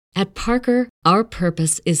At Parker, our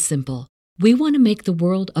purpose is simple. We want to make the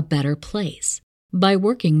world a better place by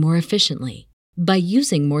working more efficiently, by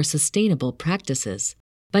using more sustainable practices,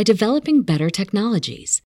 by developing better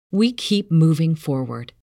technologies. We keep moving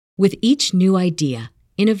forward. With each new idea,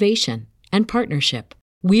 innovation, and partnership,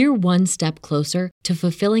 we're one step closer to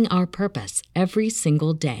fulfilling our purpose every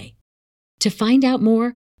single day. To find out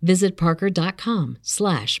more, visit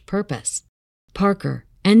parker.com/purpose. Parker,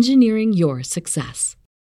 engineering your success.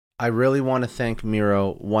 I really want to thank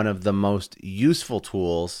Miro, one of the most useful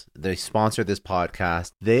tools. They sponsor this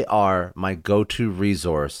podcast. They are my go-to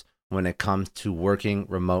resource when it comes to working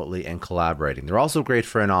remotely and collaborating. They're also great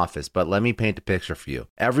for an office, but let me paint a picture for you.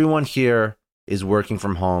 Everyone here is working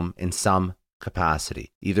from home in some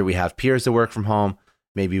capacity. Either we have peers that work from home,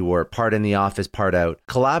 maybe we're part in the office, part out.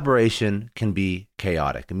 Collaboration can be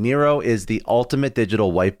chaotic. Miro is the ultimate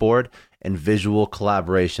digital whiteboard and visual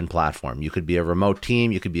collaboration platform. You could be a remote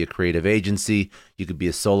team, you could be a creative agency, you could be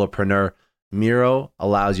a solopreneur. Miro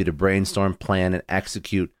allows you to brainstorm, plan, and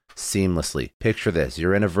execute seamlessly. Picture this,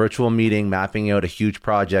 you're in a virtual meeting mapping out a huge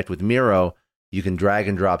project with Miro. You can drag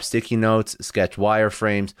and drop sticky notes, sketch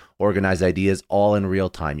wireframes, organize ideas all in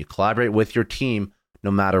real time. You collaborate with your team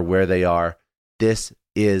no matter where they are. This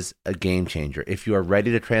is a game changer. If you are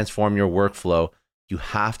ready to transform your workflow, you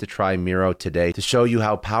have to try Miro today. To show you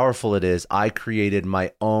how powerful it is, I created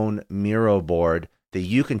my own Miro board that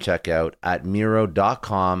you can check out at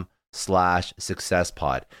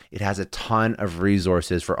miro.com/successpod. It has a ton of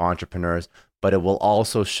resources for entrepreneurs, but it will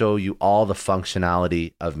also show you all the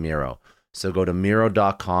functionality of Miro. So go to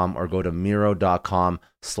Miro.com or go to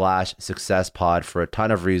Miro.com/successpod for a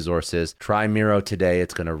ton of resources. Try Miro today.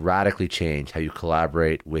 It's going to radically change how you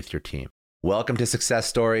collaborate with your team. Welcome to Success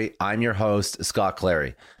Story. I'm your host, Scott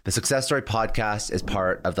Clary. The Success Story podcast is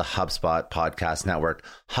part of the HubSpot podcast network.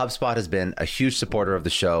 HubSpot has been a huge supporter of the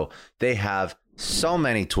show. They have so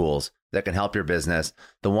many tools that can help your business.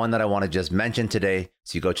 The one that I want to just mention today,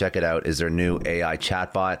 so you go check it out, is their new AI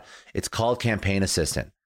chatbot. It's called Campaign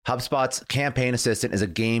Assistant. HubSpot's Campaign Assistant is a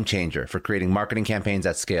game changer for creating marketing campaigns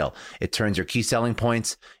at scale. It turns your key selling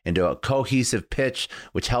points into a cohesive pitch,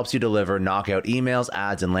 which helps you deliver knockout emails,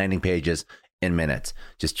 ads, and landing pages in minutes.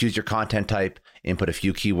 Just choose your content type, input a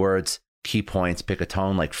few keywords, key points, pick a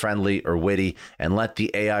tone like friendly or witty, and let the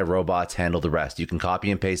AI robots handle the rest. You can copy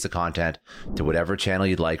and paste the content to whatever channel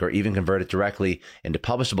you'd like, or even convert it directly into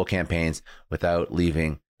publishable campaigns without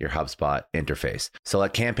leaving your HubSpot interface. So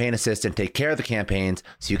let Campaign Assistant take care of the campaigns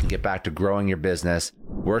so you can get back to growing your business.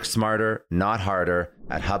 Work smarter, not harder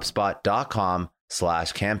at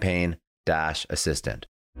HubSpot.com/campaign-assistant.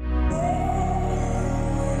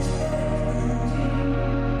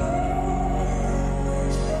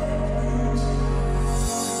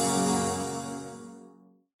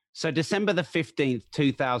 So December the 15th,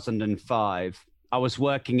 2005, I was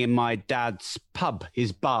working in my dad's pub,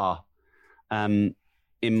 his bar,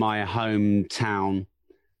 in my hometown.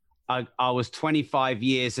 I was 25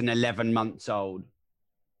 years and 11 months old.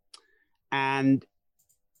 And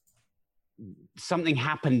something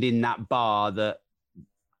happened in that bar that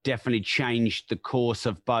definitely changed the course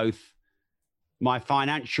of both my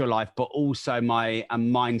financial life, but also my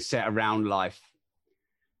mindset around life.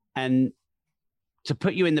 And to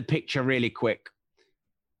put you in the picture really quick,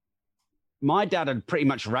 my dad had pretty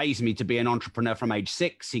much raised me to be an entrepreneur from age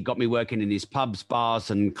 6. He got me working in his pubs, bars,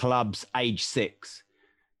 and clubs age 6,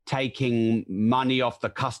 taking money off the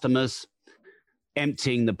customers,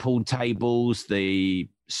 emptying the pool tables, the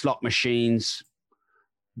slot machines,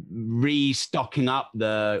 restocking up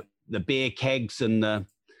the beer kegs and the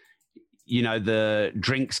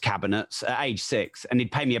drinks cabinets at age 6. And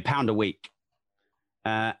he'd pay me £1 a week.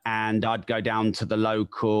 And I'd go down to the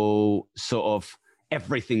local sort of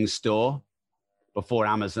everything store before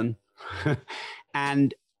Amazon,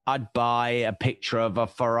 and I'd buy a picture of a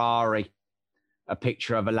Ferrari, a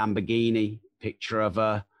picture of a Lamborghini, picture of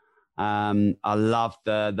I love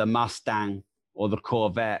the Mustang or the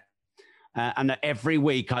Corvette, and every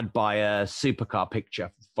week I'd buy a supercar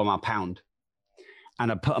picture for my £1,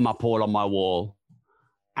 and I'd put them up all on my wall.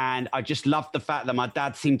 And I just loved the fact that my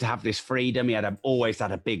dad seemed to have this freedom. He always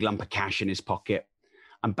had a big lump of cash in his pocket.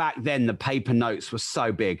 And back then, the paper notes were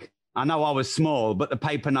so big. I know I was small, but the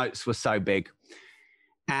paper notes were so big.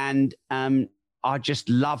 And I just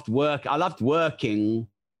loved work. I loved working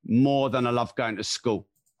more than I loved going to school.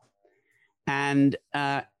 And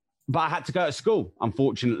but I had to go to school,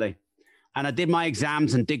 unfortunately. And I did my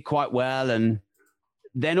exams and did quite well. And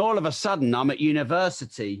then all of a sudden, I'm at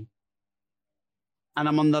university. And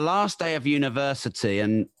I'm on the last day of university,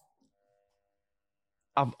 and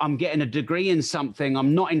I'm getting a degree in something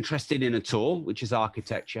I'm not interested in at all, which is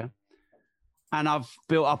architecture. And I've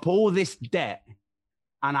built up all this debt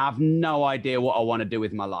and I have no idea what I want to do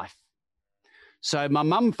with my life. So my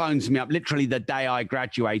mum phones me up literally the day I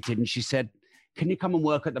graduated and she said, can you come and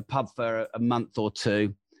work at the pub for a month or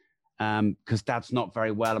two? Because Dad's not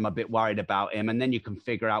very well. I'm a bit worried about him. And then you can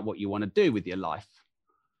figure out what you want to do with your life.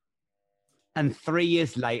 And 3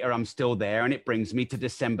 years later, I'm still there. And it brings me to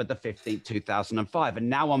December the 15th, 2005. And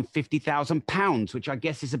now I'm £50,000, which I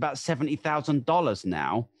guess is about $70,000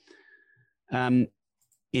 now,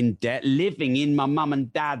 in debt, living in my mum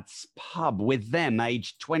and dad's pub with them,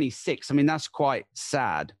 aged 26. I mean, that's quite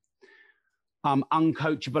sad. I'm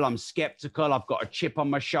uncoachable. I'm skeptical. I've got a chip on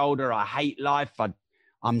my shoulder. I hate life.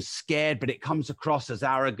 I'm scared, but it comes across as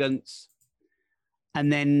arrogance.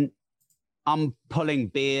 And then I'm pulling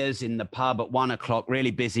beers in the pub at 1 o'clock,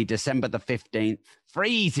 really busy, December the 15th,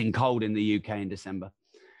 freezing cold in the UK in December.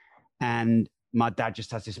 And my dad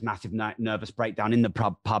just has this massive nervous breakdown in the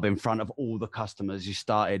pub in front of all the customers. He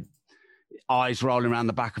started eyes rolling around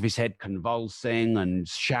the back of his head, convulsing and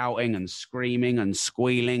shouting and screaming and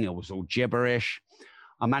squealing. It was all gibberish.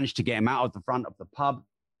 I managed to get him out of the front of the pub.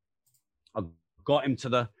 I got him to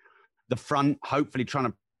the front, hopefully trying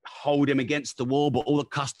to hold him against the wall, but all the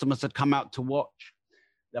customers had come out to watch.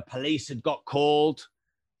 The police had got called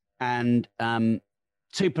and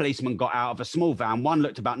two policemen got out of a small van. One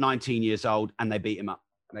looked about 19 years old and they beat him up.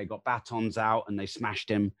 They got batons out and they smashed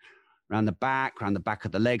him around the back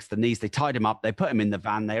of the legs, the knees. They tied him up. They put him in the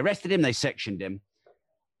van. They arrested him. They sectioned him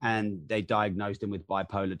and they diagnosed him with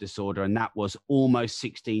bipolar disorder. And that was almost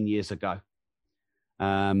 16 years ago.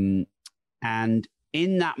 And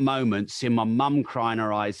in that moment, seeing my mum crying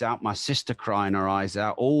her eyes out, my sister crying her eyes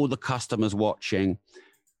out, all the customers watching,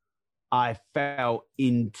 I felt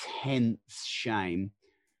intense shame,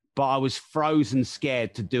 but I was frozen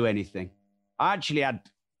scared to do anything. I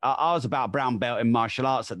was about a brown belt in martial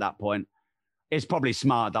arts at that point. It's probably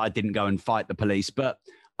smart that I didn't go and fight the police, but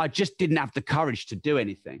I just didn't have the courage to do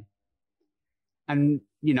anything. And,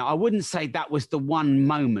 I wouldn't say that was the one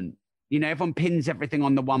moment. Everyone pins everything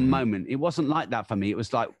on the one moment. It wasn't like that for me. It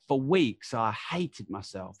was like for weeks, I hated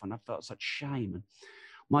myself and I felt such shame. And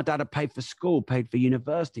my dad had paid for school, paid for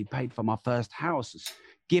university, paid for my first house,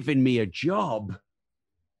 given me a job.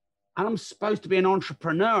 And I'm supposed to be an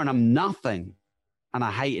entrepreneur and I'm nothing. And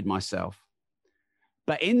I hated myself.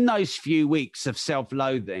 But in those few weeks of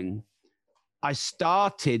self-loathing, I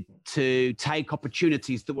started to take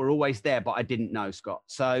opportunities that were always there, but I didn't know, Scott.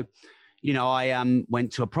 So, I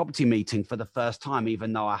went to a property meeting for the first time,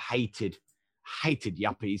 even though I hated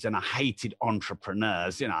yuppies and I hated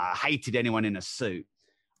entrepreneurs. I hated anyone in a suit.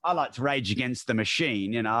 I like to rage against the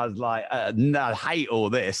machine. I was like, no, I hate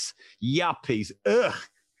all this. Yuppies, ugh.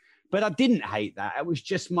 But I didn't hate that. It was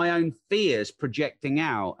just my own fears projecting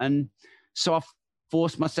out. And so I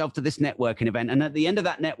forced myself to this networking event. And at the end of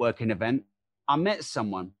that networking event, I met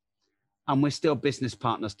someone. And we're still business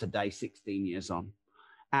partners today, 16 years on.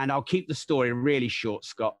 And I'll keep the story really short,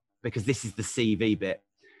 Scott, because this is the CV bit.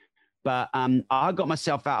 But I got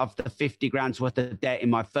myself out of the 50 grand's worth of debt in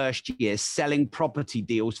my first year selling property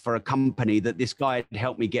deals for a company that this guy had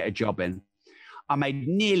helped me get a job in. I made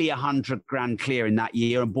nearly 100 grand clear in that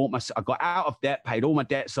year and I got out of debt, paid all my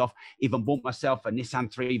debts off, even bought myself a Nissan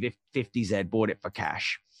 350Z, bought it for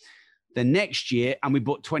cash. The next year, and we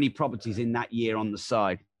bought 20 properties in that year on the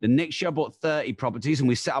side. The next year I bought 30 properties and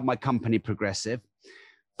we set up my company Progressive.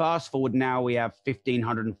 Fast forward now, we have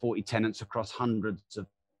 1,540 tenants across hundreds of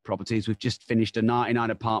properties. We've just finished a 99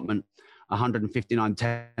 apartment, 159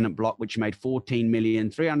 tenant block, which made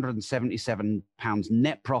 £14,377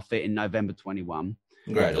 net profit in November 21.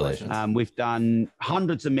 Congratulations. We've done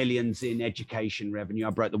hundreds of millions in education revenue. I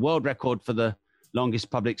broke the world record for the longest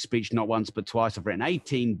public speech, not once, but twice. I've written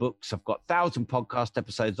 18 books. I've got 1,000 podcast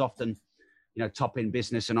episodes, often, top in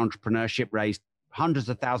business and entrepreneurship, raised hundreds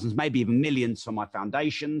of thousands, maybe even millions for my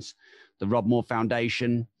foundations, the Rob Moore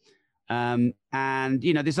Foundation. And,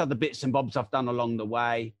 there's other bits and bobs I've done along the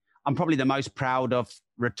way. I'm probably the most proud of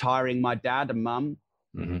retiring my dad and mum.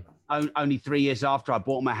 Mm-hmm. Only 3 years after I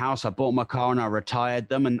bought my house, I bought my car and I retired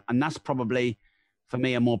them. And that's probably, for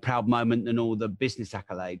me, a more proud moment than all the business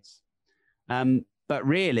accolades. But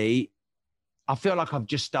really, I feel like I've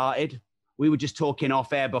just started. We were just talking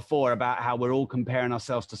off air before about how we're all comparing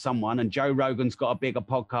ourselves to someone, and Joe Rogan's got a bigger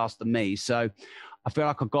podcast than me. So I feel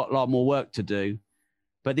like I've got a lot more work to do.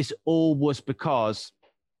 But this all was because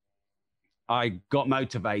I got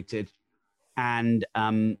motivated and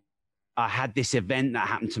I had this event that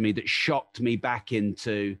happened to me that shocked me back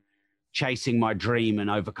into chasing my dream and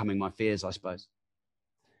overcoming my fears, I suppose.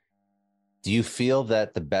 Do you feel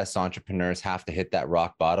that the best entrepreneurs have to hit that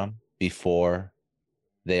rock bottom before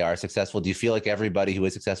they are successful? Do you feel like everybody who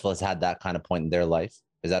is successful has had that kind of point in their life?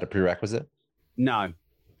 Is that a prerequisite? No,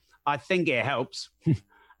 I think it helps.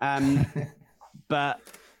 But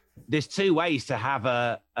there's two ways to have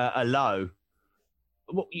a low.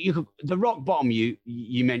 Well, the rock bottom you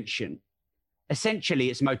mentioned, essentially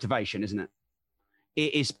it's motivation, isn't it?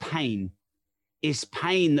 It is pain. It's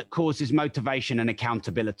pain that causes motivation and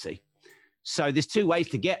accountability. So there's two ways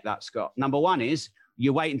to get that, Scott. Number one is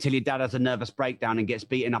you wait until your dad has a nervous breakdown and gets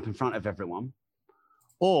beaten up in front of everyone.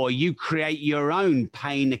 Or you create your own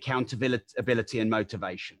pain, accountability, and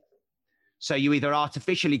motivation. So you either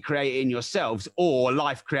artificially create it in yourselves or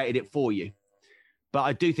life created it for you. But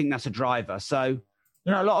I do think that's a driver. So,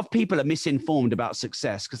 a lot of people are misinformed about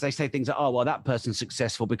success because they say things like, oh, well, that person's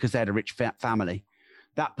successful because they had a rich family.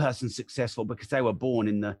 That person's successful because they were born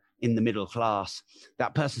in the middle class.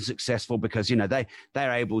 That person's successful because,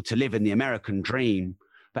 they're able to live in the American dream.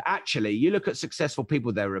 But actually, you look at successful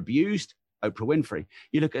people, they're abused. Oprah Winfrey.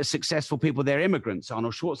 You look at successful people, they're immigrants,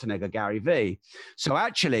 Arnold Schwarzenegger, Gary Vee. So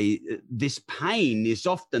actually, this pain is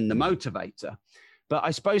often the motivator. But I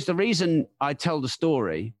suppose the reason I tell the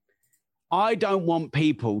story, I don't want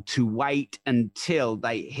people to wait until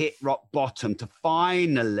they hit rock bottom to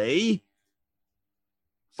finally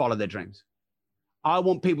follow their dreams. I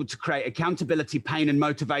want people to create accountability, pain, and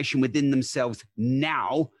motivation within themselves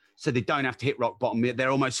now so they don't have to hit rock bottom. They're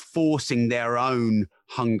almost forcing their own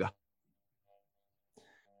hunger.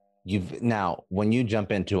 Now, when you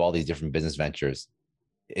jump into all these different business ventures,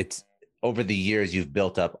 it's over the years, you've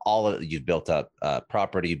built up a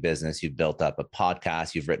property business, you've built up a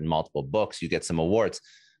podcast, you've written multiple books, you get some awards.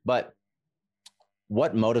 But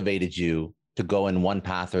what motivated you to go in one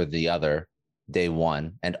path or the other day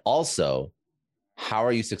one? And also, how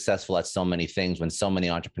are you successful at so many things when so many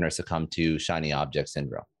entrepreneurs succumb to shiny object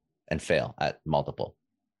syndrome and fail at multiple?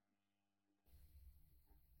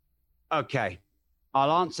 Okay.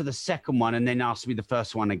 I'll answer the second one and then ask me the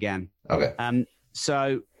first one again. Okay.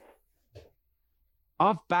 So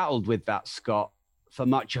I've battled with that, Scott, for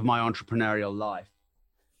much of my entrepreneurial life.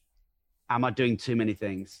 Am I doing too many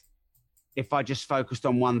things? If I just focused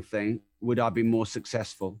on one thing, would I be more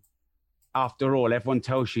successful? After all, everyone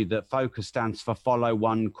tells you that focus stands for follow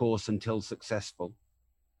one course until successful.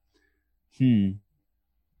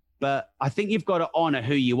 But I think you've got to honor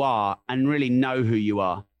who you are and really know who you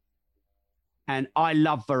are. And I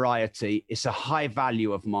love variety. It's a high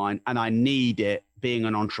value of mine, and I need it being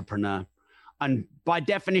an entrepreneur. And by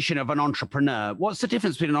definition of an entrepreneur, what's the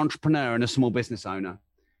difference between an entrepreneur and a small business owner?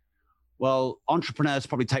 Well, entrepreneurs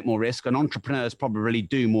probably take more risk, and entrepreneurs probably really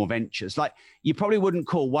do more ventures. Like, you probably wouldn't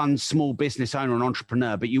call one small business owner an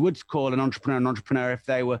entrepreneur, but you would call an entrepreneur if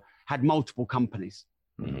they had multiple companies.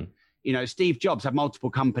 Mm-hmm. Steve Jobs had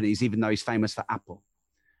multiple companies, even though he's famous for Apple.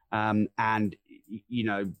 And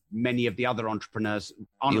many of the other entrepreneurs,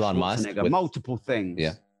 Elon Musk, multiple things.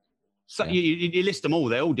 Yeah. So you list them all,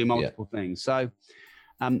 they all do multiple things. So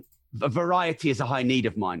variety is a high need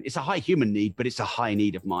of mine. It's a high human need, but it's a high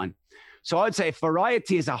need of mine. So I'd say if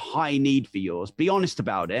variety is a high need for yours, be honest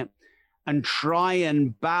about it and try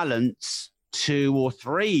and balance 2 or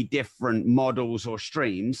 3 different models or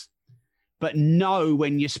streams, but know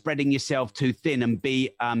when you're spreading yourself too thin and be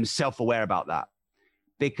self-aware about that.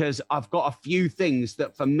 Because I've got a few things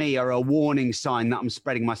that for me are a warning sign that I'm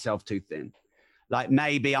spreading myself too thin. Like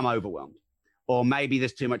maybe I'm overwhelmed, or maybe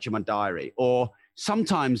there's too much in my diary. Or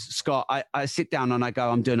sometimes, Scott, I sit down and I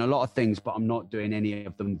go, I'm doing a lot of things, but I'm not doing any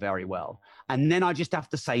of them very well. And then I just have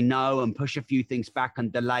to say no and push a few things back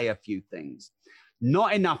and delay a few things.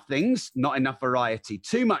 Not enough things, not enough variety,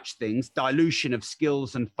 too much things, dilution of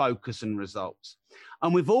skills and focus and results.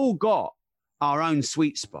 And we've all got our own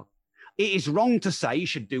sweet spot. It is wrong to say you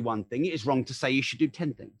should do one thing. It is wrong to say you should do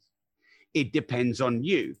 10 things. It depends on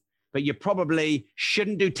you, but you probably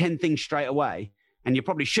shouldn't do 10 things straight away. And you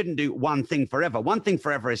probably shouldn't do one thing forever. One thing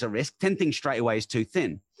forever is a risk. 10 things straight away is too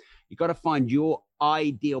thin. You've got to find your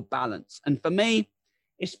ideal balance. And for me,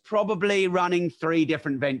 it's probably running 3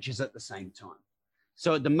 different ventures at the same time.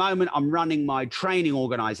 So at the moment, I'm running my training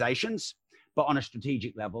organizations, but on a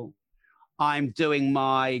strategic level. I'm doing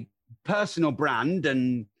my personal brand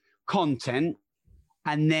and content,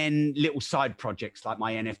 and then little side projects like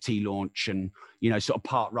my NFT launch and, sort of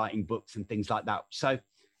part writing books and things like that. So,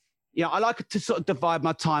 I like to sort of divide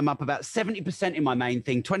my time up about 70% in my main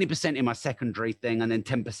thing, 20% in my secondary thing, and then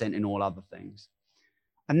 10% in all other things.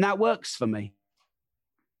 And that works for me.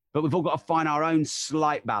 But we've all got to find our own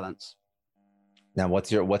slight balance. Now,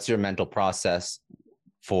 what's your mental process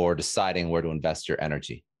for deciding where to invest your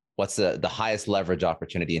energy? What's the highest leverage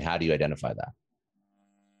opportunity, and how do you identify that?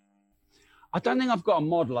 I don't think I've got a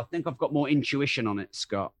model. I think I've got more intuition on it,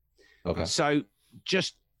 Scott. Okay. So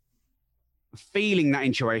just feeling that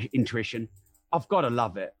intuition, I've got to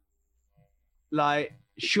love it. Like,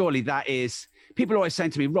 surely that is, people are always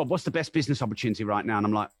saying to me, Rob, what's the best business opportunity right now? And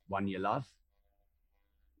I'm like, one you love.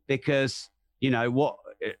 Because, what,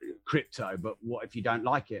 crypto, but what if you don't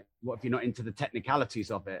like it? What if you're not into the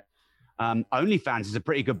technicalities of it? OnlyFans is a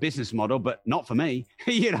pretty good business model, but not for me,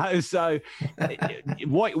 so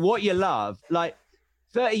what you love, like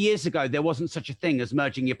 30 years ago, there wasn't such a thing as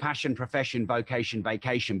merging your passion, profession, vocation,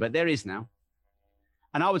 vacation, but there is now.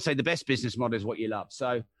 And I would say the best business model is what you love.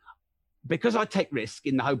 So because I take risk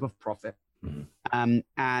in the hope of profit, and,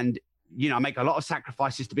 I make a lot of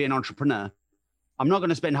sacrifices to be an entrepreneur, I'm not going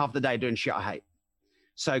to spend half the day doing shit I hate.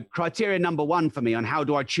 So criteria number one for me on how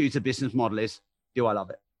do I choose a business model is, do I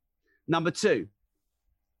love it? Number two,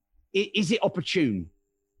 is it opportune?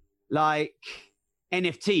 Like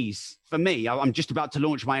NFTs, for me, I'm just about to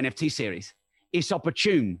launch my NFT series. It's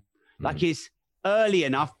opportune. Like it's early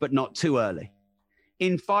enough, but not too early.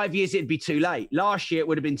 In 5 years, it'd be too late. Last year, it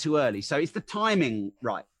would have been too early. So it's the timing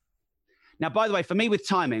right. Now, by the way, for me with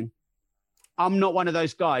timing, I'm not one of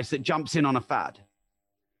those guys that jumps in on a fad.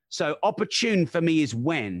 So opportune for me is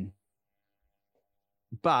when,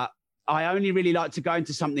 but I only really like to go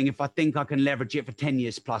into something if I think I can leverage it for 10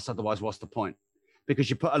 years plus. Otherwise, what's the point? Because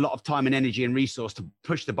you put a lot of time and energy and resource to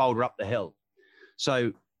push the boulder up the hill.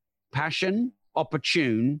 So passion,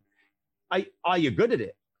 opportune. Are you good at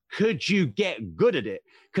it? Could you get good at it?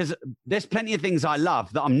 Because there's plenty of things I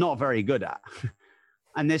love that I'm not very good at.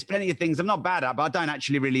 And there's plenty of things I'm not bad at, but I don't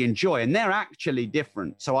actually really enjoy. And they're actually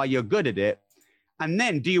different. So are you good at it? And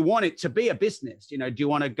then do you want it to be a business? Do you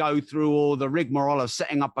want to go through all the rigmarole of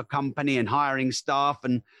setting up a company and hiring staff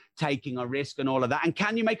and taking a risk and all of that? And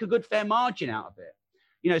can you make a good, fair margin out of it?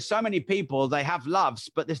 So many people, they have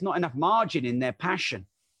loves, but there's not enough margin in their passion.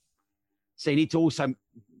 So you need to also,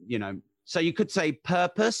 so you could say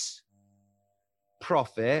purpose,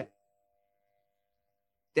 profit,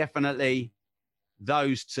 definitely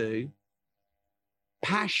those two,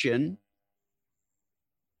 passion,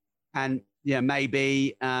 and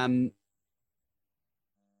maybe a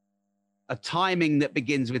timing that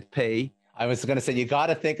begins with P. I was going to say, you got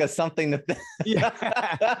to think of something that.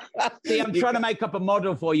 Yeah. See, I'm trying to make up a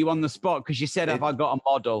model for you on the spot because you said, have I got a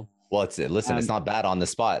model? Well, listen, it's not bad on the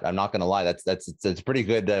spot. I'm not going to lie. It's a pretty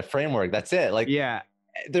good framework. That's it. Like, yeah,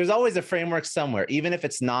 there's always a framework somewhere, even if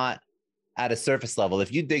it's not at a surface level.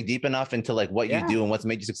 If you dig deep enough into like what you do and what's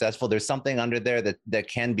made you successful, there's something under there that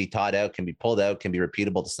can be taught out, can be pulled out, can be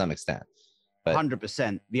repeatable to some extent. But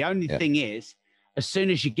 100%. The only thing is, as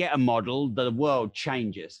soon as you get a model, the world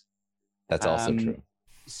changes. That's also true.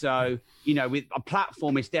 So, with a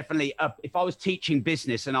platform, it's definitely if I was teaching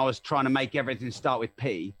business and I was trying to make everything start with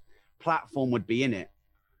P, platform would be in it.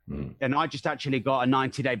 And I just actually got a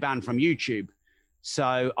 90-day ban from YouTube.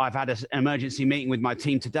 So I've had an emergency meeting with my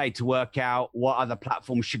team today to work out what other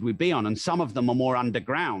platforms should we be on. And some of them are more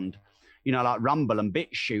underground, like Rumble and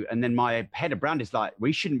BitChute. And then my head of brand is like,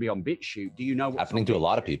 we shouldn't be on BitChute. Do you know what's happening to a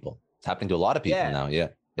lot of people? It's happening to a lot of people now. Yeah.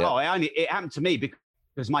 Oh, it happened to me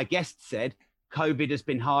because my guest said COVID has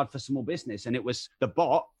been hard for small business, and it was the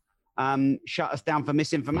bot shut us down for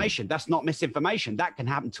misinformation. That's not misinformation. That can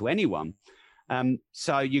happen to anyone.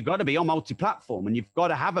 So you've got to be on multi-platform, and you've got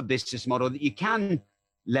to have a business model that you can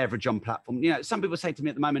leverage on platform. Some people say to me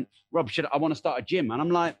at the moment, Rob, I want to start a gym? And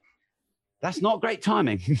I'm like, that's not great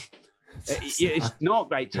timing. It's not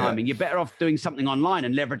great timing. You're better off doing something online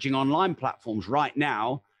and leveraging online platforms right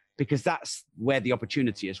now, because that's where the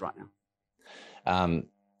opportunity is right now.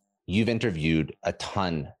 You've interviewed a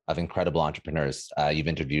ton of incredible entrepreneurs. You've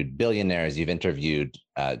interviewed billionaires. You've interviewed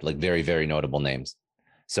like very, very notable names.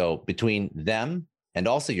 So between them and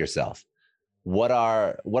also yourself, what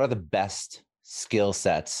are the best skill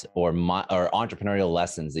sets or entrepreneurial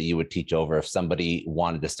lessons that you would teach over if somebody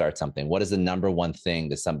wanted to start something? What is the number one thing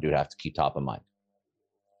that somebody would have to keep top of mind?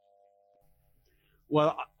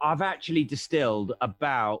 Well, I've actually distilled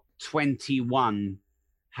about 21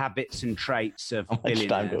 habits and traits of billionaires.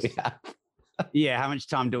 How much time do we have? Yeah, how much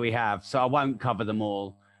time do we have? So I won't cover them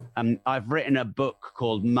all. I've written a book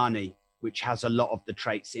called Money, which has a lot of the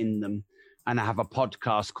traits in them. And I have a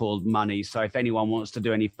podcast called Money. So if anyone wants to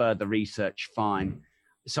do any further research, fine.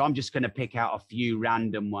 So I'm just going to pick out a few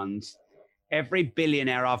random ones. Every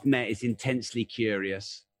billionaire I've met is intensely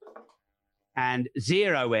curious. And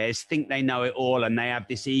zeroers think they know it all, and they have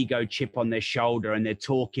this ego chip on their shoulder, and they're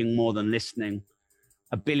talking more than listening.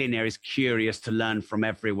 a billionaire is curious to learn from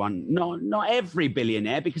everyone. Not every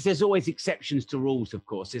billionaire, because there's always exceptions to rules, of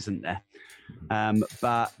course, isn't there?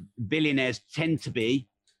 But billionaires tend to be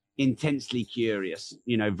intensely curious,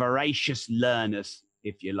 voracious learners,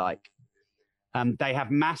 if you like. They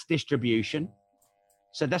have mass distribution.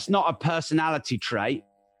 So that's not a personality trait,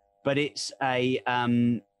 but it's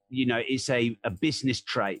it's a business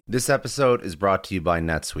trait. This episode is brought to you by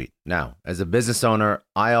NetSuite. Now, as a business owner,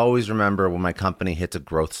 I always remember when my company hits a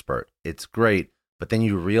growth spurt. It's great, but then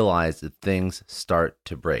you realize that things start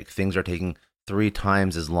to break. Things are taking 3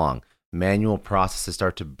 times as long. Manual processes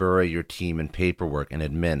start to bury your team in paperwork and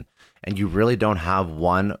admin, and you really don't have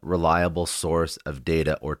one reliable source of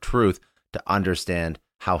data or truth to understand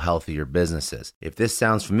how healthy your business is. If this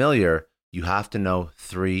sounds familiar, you have to know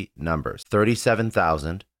 3 numbers.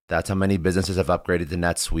 37,000, that's how many businesses have upgraded to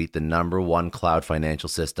NetSuite, the #1 cloud financial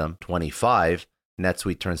system. 25,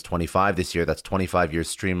 NetSuite turns 25 this year. That's 25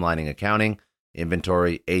 years streamlining accounting,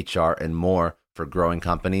 inventory, HR, and more for growing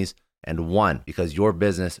companies. And 1, because your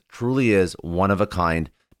business truly is one of a kind,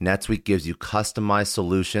 NetSuite gives you customized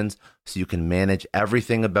solutions so you can manage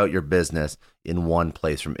everything about your business in one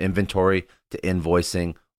place, from inventory to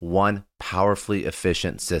invoicing, one powerfully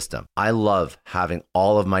efficient system. I love having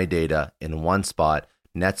all of my data in one spot.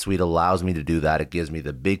 NetSuite allows me to do that. It gives me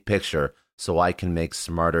the big picture so I can make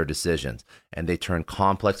smarter decisions. And they turn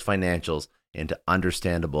complex financials into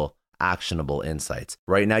understandable, actionable insights.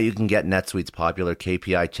 Right now, you can get NetSuite's popular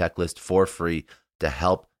KPI checklist for free to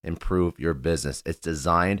help improve your business. It's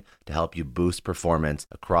designed to help you boost performance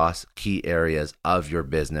across key areas of your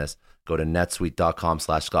business. Go to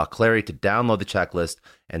netsuite.com/Scott Clary to download the checklist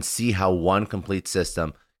and see how one complete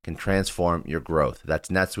system can transform your growth. That's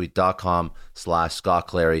netsuite.com/Scott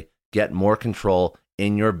Clary. Get more control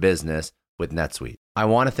in your business with NetSuite. I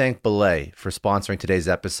want to thank Belay for sponsoring today's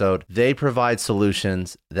episode. They provide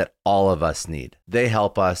solutions that all of us need. They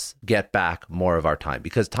help us get back more of our time,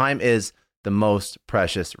 because time is the most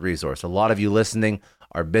precious resource. A lot of you listening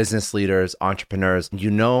are business leaders, entrepreneurs. You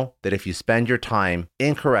know that if you spend your time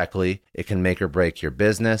incorrectly, it can make or break your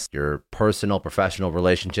business, your personal, professional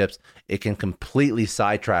relationships. It can completely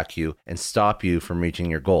sidetrack you and stop you from reaching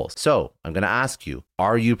your goals. So I'm going to ask you,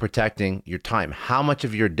 are you protecting your time? How much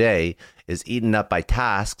of your day is eaten up by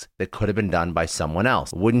tasks that could have been done by someone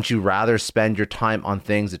else? Wouldn't you rather spend your time on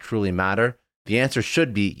things that truly matter? The answer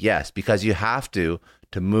should be yes, because you have to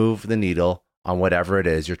move the needle on whatever it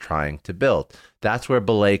is you're trying to build. That's where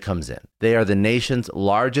Belay comes in. They are the nation's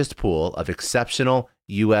largest pool of exceptional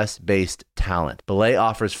US-based talent. Belay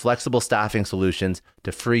offers flexible staffing solutions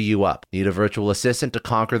to free you up. Need a virtual assistant to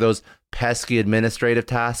conquer those pesky administrative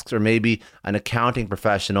tasks, or maybe an accounting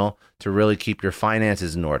professional to really keep your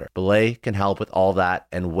finances in order? Belay can help with all that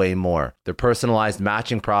and way more. Their personalized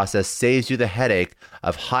matching process saves you the headache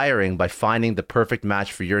of hiring by finding the perfect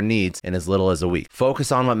match for your needs in as little as a week.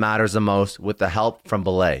 Focus on what matters the most with the help from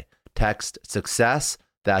Belay. Text SUCCESS,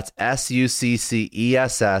 that's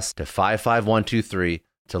SUCCESS, to 55123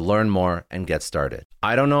 to learn more and get started.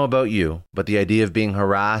 I don't know about you, but the idea of being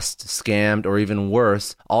harassed, scammed, or even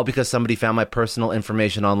worse, all because somebody found my personal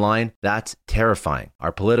information online, that's terrifying.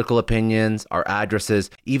 Our political opinions, our addresses,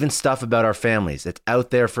 even stuff about our families, it's out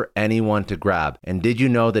there for anyone to grab. And did you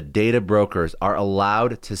know that data brokers are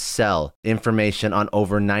allowed to sell information on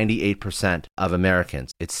over 98% of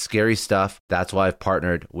Americans? It's scary stuff. That's why I've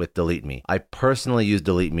partnered with Delete Me. I personally use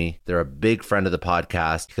Delete Me. They're a big friend of the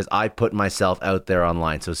podcast because I put myself out there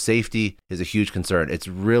online. So safety is a huge concern. It's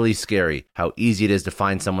really scary how easy it is to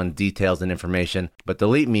find someone's details and information, but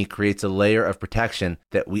Delete Me creates a layer of protection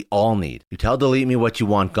that we all need. You tell Delete Me what you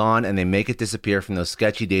want gone, and they make it disappear from those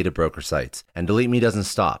sketchy data broker sites. And Delete Me doesn't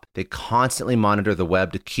stop. They constantly monitor the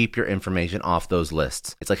web to keep your information off those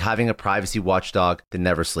lists. It's like having a privacy watchdog that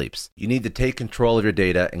never sleeps. You need to take control of your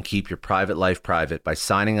data and keep your private life private by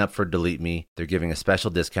signing up for Delete Me. They're giving a special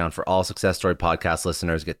discount for all Success Story podcast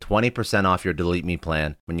listeners. Get 20% off your Delete Me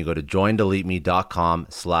plan when you go to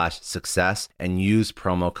joindeleteme.com/success and use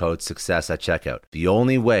promo code success at checkout. The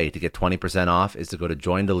only way to get 20% off is to go to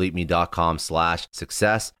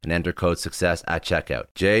joindeleteme.com/success and enter code success at checkout.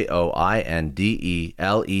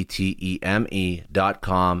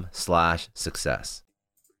 joindeleteme.com/success.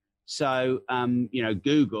 So,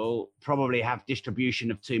 Google probably have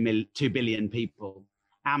distribution of 2 billion people.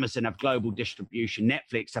 Amazon have global distribution.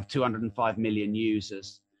 Netflix have 205 million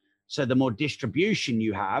users. So the more distribution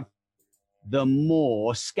you have, the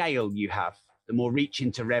more scale you have, the more reach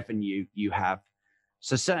into revenue you have.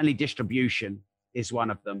 So certainly distribution is one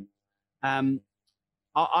of them. I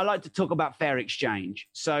like to talk about fair exchange.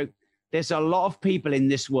 So there's a lot of people in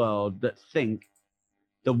this world that think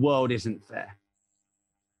the world isn't fair.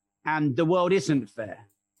 And the world isn't fair,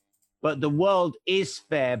 but the world is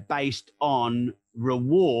fair based on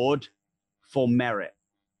reward for merit.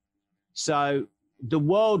 So the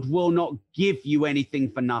world will not give you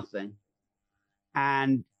anything for nothing.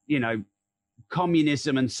 And,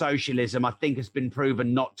 communism and socialism, I think, has been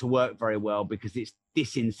proven not to work very well because it's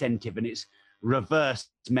disincentive and it's reverse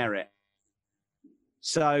merit.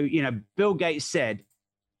 So, Bill Gates said,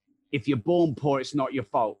 if you're born poor, it's not your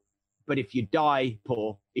fault. But if you die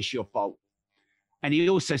poor, it's your fault. And he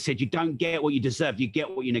also said, you don't get what you deserve, you get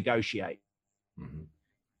what you negotiate. Mm-hmm.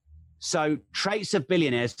 So traits of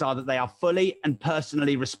billionaires are that they are fully and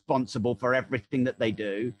personally responsible for everything that they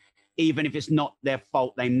do. Even if it's not their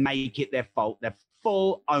fault, they make it their fault. They're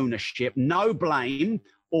full ownership, no blame,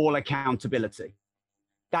 all accountability.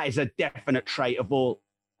 That is a definite trait of all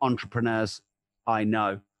entrepreneurs I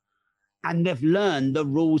know. And they've learned the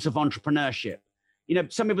rules of entrepreneurship.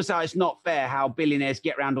 Some people say it's not fair how billionaires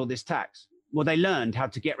get around all this tax. Well, they learned how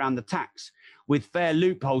to get around the tax with fair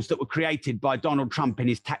loopholes that were created by Donald Trump in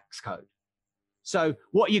his tax code. So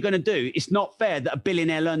what are you going to do? It's not fair that a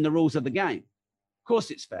billionaire learned the rules of the game. Of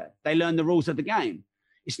course it's fair. They learn the rules of the game.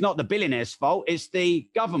 It's not the billionaire's fault. It's the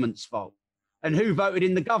government's fault. And who voted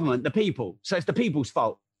in the government? The people. So it's the people's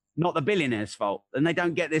fault, not the billionaire's fault. And they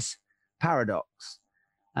don't get this paradox.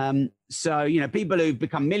 So, people who've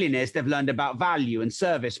become millionaires, they've learned about value and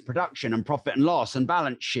service, production and profit and loss and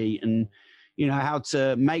balance sheet and, how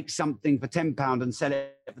to make something for £10 and sell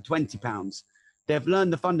it for £20. They've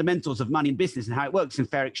learned the fundamentals of money and business and how it works in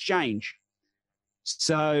fair exchange.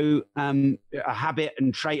 So a habit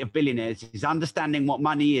and trait of billionaires is understanding what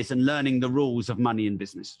money is and learning the rules of money and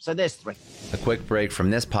business. So there's 3. A quick break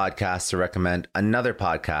from this podcast to recommend another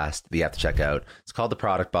podcast that you have to check out. It's called The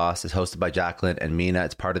Product Boss. It's hosted by Jacqueline and Mina.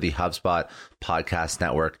 It's part of the HubSpot podcast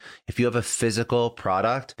network. If you have a physical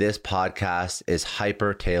product, this podcast is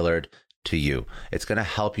hyper tailored to you. It's going to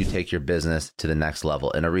help you take your business to the next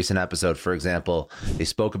level. In a recent episode, for example, they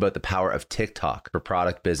spoke about the power of TikTok for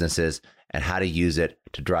product businesses and how to use it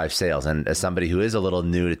to drive sales. And as somebody who is a little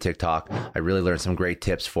new to TikTok, I really learned some great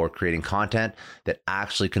tips for creating content that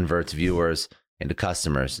actually converts viewers into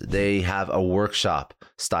customers. They have a workshop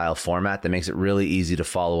style format that makes it really easy to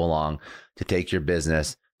follow along to take your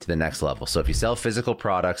business to the next level. So if you sell physical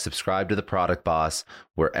products, subscribe to The Product Boss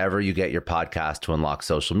wherever you get your podcast to unlock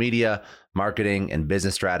social media, marketing, and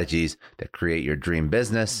business strategies that create your dream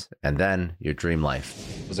business and then your dream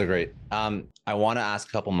life. Those are great. I want to ask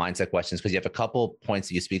a couple mindset questions because you have a couple points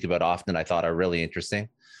that you speak about often that I thought are really interesting.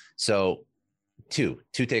 So two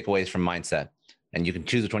takeaways from mindset, and you can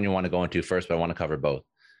choose which one you want to go into first, but I want to cover both.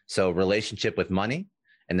 So relationship with money,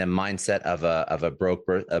 and then mindset of a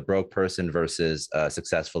broke person versus a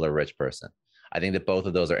successful or rich person. I think that both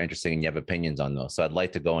of those are interesting and you have opinions on those. So I'd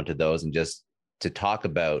like to go into those and just to talk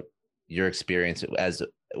about your experience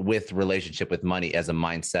with relationship with money as a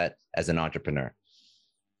mindset, as an entrepreneur.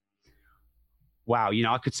 Wow.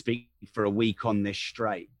 I could speak for a week on this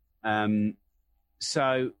straight.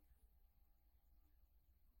 So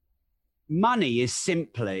money is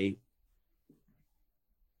simply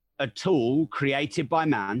a tool created by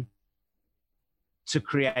man to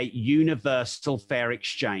create universal fair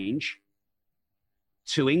exchange,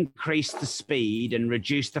 to increase the speed and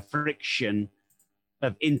reduce the friction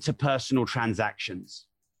of interpersonal transactions.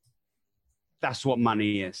 That's what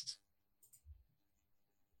money is.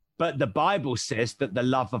 But the Bible says that the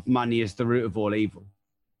love of money is the root of all evil.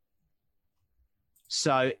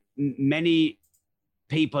 So many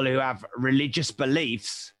people who have religious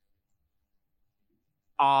beliefs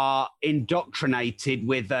are indoctrinated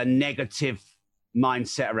with a negative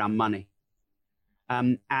mindset around money.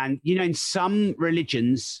 And, in some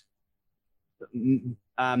religions,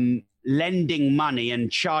 lending money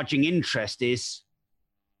and charging interest is,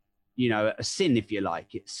 a sin, if you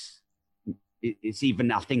like. It's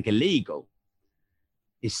even, I think, illegal.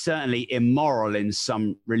 It's certainly immoral in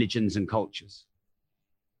some religions and cultures.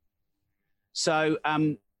 So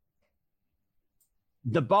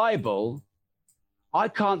the Bible, I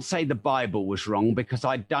can't say the Bible was wrong because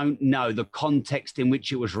I don't know the context in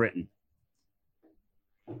which it was written.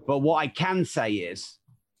 But what I can say is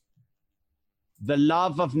the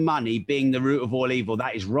love of money being the root of all evil,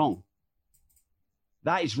 that is wrong.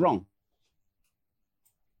 That is wrong.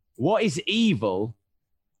 What is evil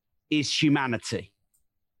is humanity.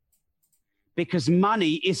 Because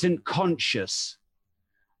money isn't conscious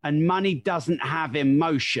and money doesn't have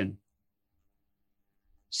emotion.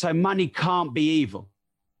 So money can't be evil.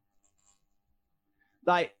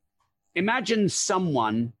 Like, imagine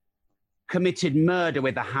someone committed murder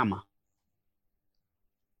with a hammer.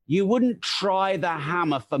 You wouldn't try the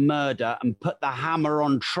hammer for murder and put the hammer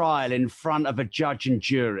on trial in front of a judge and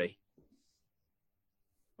jury.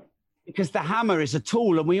 Because the hammer is a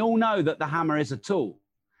tool, and we all know that the hammer is a tool.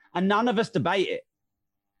 And none of us debate it.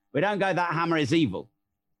 We don't go, that hammer is evil.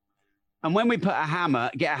 And when we put a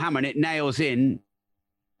hammer, get a hammer and it nails in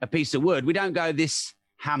a piece of wood, we don't go, this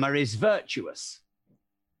hammer is virtuous.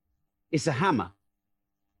 It's a hammer.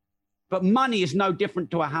 But money is no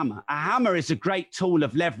different to a hammer. A hammer is a great tool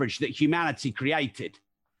of leverage that humanity created.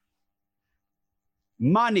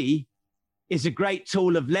 Money is a great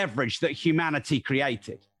tool of leverage that humanity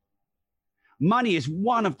created. Money is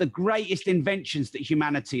one of the greatest inventions that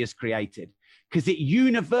humanity has created because it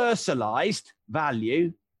universalized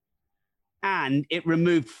value and it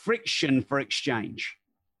removed friction for exchange.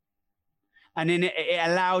 And then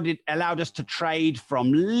it allowed us to trade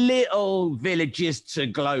from little villages to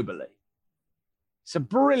globally. It's a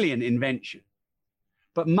brilliant invention.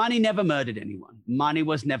 But money never murdered anyone. Money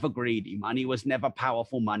was never greedy. Money was never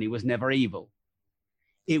powerful. Money was never evil.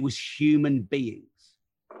 It was human beings.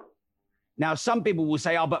 Now, some people will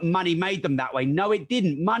say, oh, but money made them that way. No, it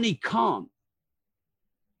didn't. Money can't.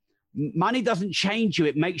 Money doesn't change you.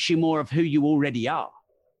 It makes you more of who you already are.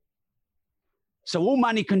 So all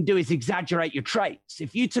money can do is exaggerate your traits.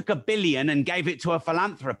 If you took $1 billion and gave it to a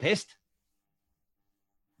philanthropist,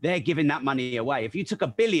 they're giving that money away. If you took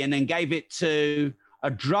 $1 billion and gave it to a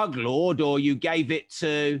drug lord, or you gave it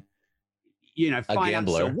to, finance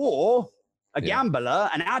a war, a gambler,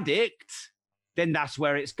 an addict, then that's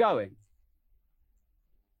where it's going.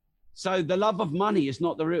 So the love of money is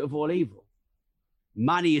not the root of all evil.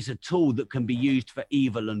 Money is a tool that can be used for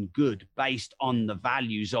evil and good based on the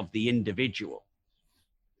values of the individual.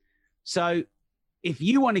 So if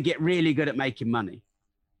you want to get really good at making money,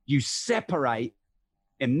 you separate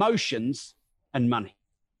emotions and money.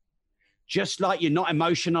 Just like you're not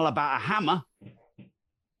emotional about a hammer,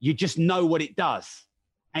 you just know what it does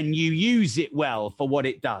and you use it well for what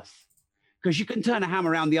it does. Because you can turn a hammer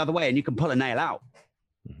around the other way and you can pull a nail out.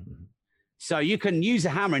 So you can use a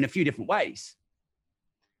hammer in a few different ways.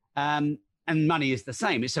 And money is the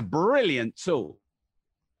same. It's a brilliant tool.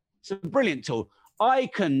 It's a brilliant tool. I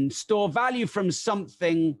can store value from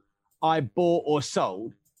something I bought or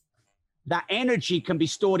sold. That energy can be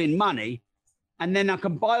stored in money. And then I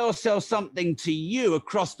can buy or sell something to you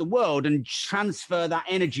across the world and transfer that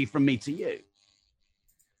energy from me to you.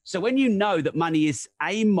 So when you know that money is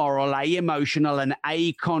amoral, emotional, and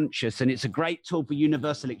conscious, and it's a great tool for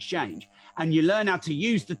universal exchange, and you learn how to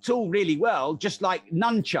use the tool really well, just like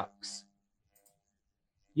nunchucks.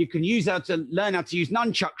 You can learn how to use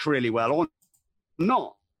nunchucks really well or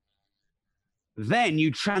not. Then you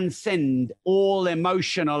transcend all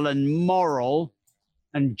emotional and moral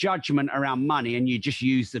and judgment around money, and you just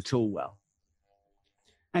use the tool well.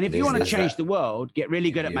 And if you want to change the world, get really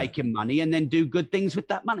good at making money and then do good things with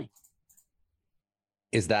that money.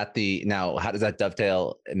 Is that now, how does that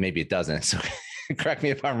dovetail? Maybe it doesn't. So correct me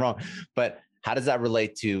if I'm wrong, but how does that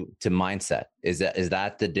relate to mindset? Is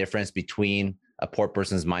that the difference between a poor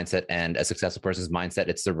person's mindset and a successful person's mindset?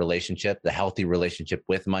 It's the relationship, the healthy relationship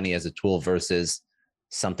with money as a tool versus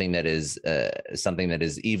something that is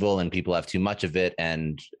evil and people have too much of it,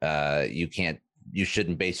 and you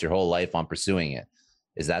shouldn't base your whole life on pursuing it.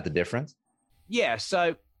 Is that the difference? Yeah.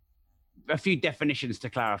 So a few definitions to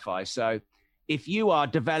clarify. So if you are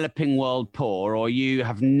developing world poor, or you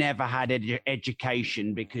have never had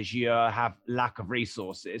education because you have lack of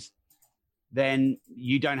resources, then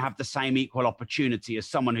you don't have the same equal opportunity as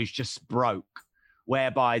someone who's just broke,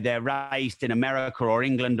 whereby they're raised in America or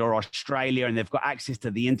England or Australia and they've got access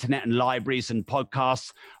to the internet and libraries and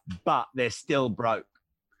podcasts, but they're still broke.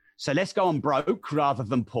 So let's go on broke rather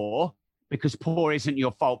than poor, because poor isn't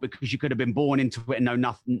your fault, because you could have been born into it and know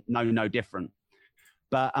nothing, no different.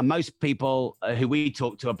 But most people who we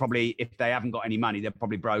talk to are probably, if they haven't got any money, they're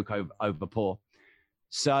probably broke over poor.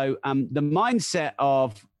 So the mindset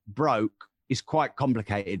of broke is quite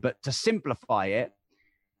complicated, but to simplify it,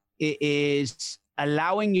 it is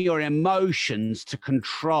allowing your emotions to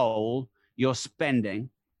control your spending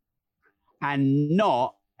and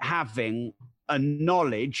not having a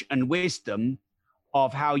knowledge and wisdom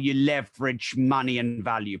of how you leverage money and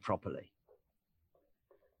value properly.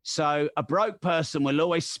 So a broke person will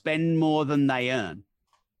always spend more than they earn.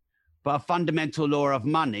 But a fundamental law of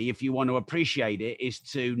money, if you want to appreciate it, is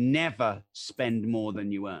to never spend more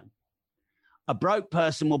than you earn. A broke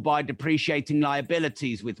person will buy depreciating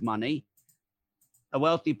liabilities with money. A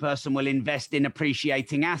wealthy person will invest in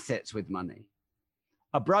appreciating assets with money.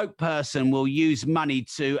 A broke person will use money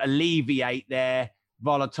to alleviate their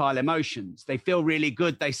volatile emotions. They feel really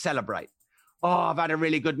good, they celebrate. oh, I've had a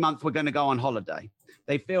really good month, we're going to go on holiday.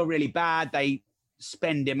 They feel really bad. They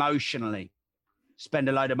spend emotionally, spend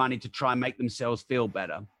a load of money to try and make themselves feel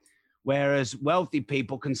better. Whereas wealthy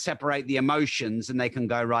people can separate the emotions and they can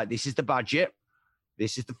go, right, this is the budget,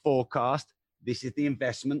 this is the forecast, this is the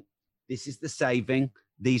investment, this is the saving,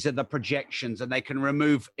 these are the projections, and they can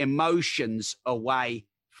remove emotions away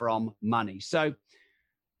from money. So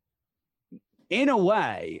in a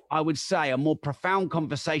way, I would say a more profound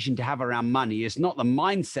conversation to have around money is not the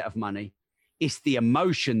mindset of money, it's the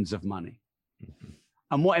emotions of money.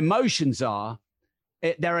 And what emotions are,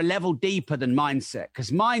 they're a level deeper than mindset,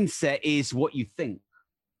 because mindset is what you think.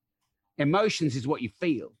 Emotions is what you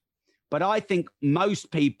feel. But I think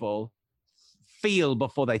most people feel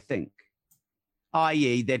before they think,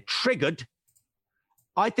 i.e. they're triggered.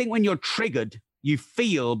 I think when you're triggered, you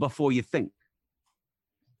feel before you think.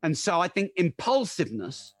 And so I think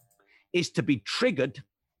impulsiveness is to be triggered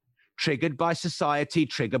by society,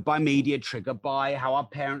 triggered by media, triggered by how our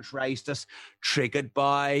parents raised us, triggered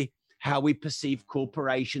by how we perceive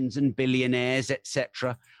corporations and billionaires,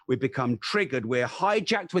 etc. We become triggered. We're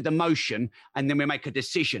hijacked with emotion, and then we make a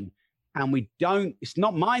decision. And we don't, it's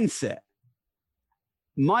not mindset.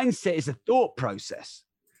 Mindset is a thought process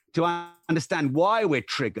to understand why we're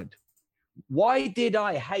triggered. Why did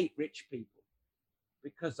I hate rich people?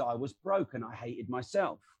 Because I was broke and I hated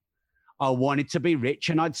myself. I wanted to be rich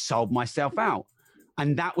and I'd sold myself out.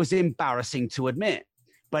 And that was embarrassing to admit.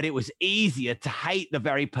 But it was easier to hate the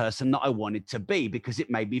very person that I wanted to be because it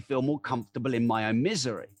made me feel more comfortable in my own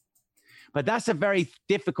misery. But that's a very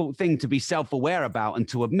difficult thing to be self-aware about and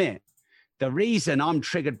to admit. The reason I'm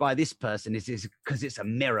triggered by this person is because it's a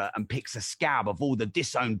mirror and picks a scab of all the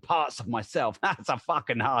disowned parts of myself. That's a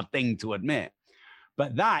fucking hard thing to admit.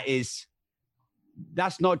 But that's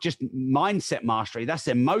not just mindset mastery, that's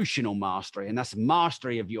emotional mastery. And that's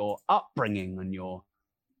mastery of your upbringing and your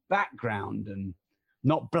background and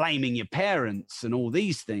not blaming your parents and all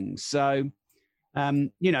these things. So,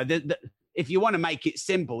 if you want to make it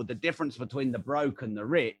simple, the difference between the broke and the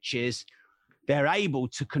rich is they're able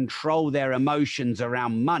to control their emotions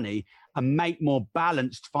around money and make more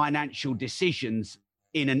balanced financial decisions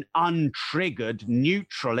in an untriggered,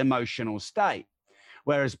 neutral emotional state.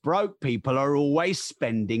 Whereas broke people are always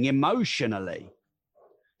spending emotionally.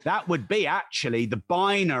 That would be actually the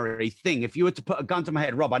binary thing. If you were to put a gun to my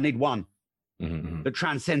head, Rob, I need one that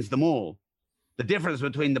transcends them all. The difference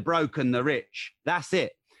between the broke and the rich, that's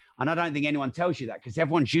it. And I don't think anyone tells you that because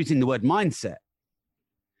everyone's using the word mindset.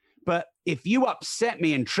 But if you upset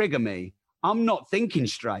me and trigger me, I'm not thinking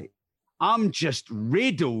straight. I'm just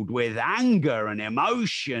riddled with anger and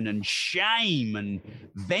emotion and shame and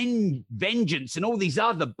vengeance and all these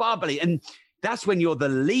other bubbly. And that's when you're the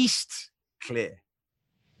least clear.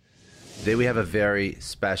 Today we have a very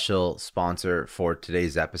special sponsor for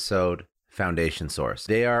today's episode, Foundation Source.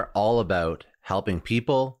 They are all about helping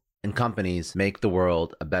people and companies make the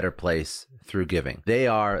world a better place through giving. They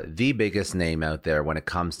are the biggest name out there when it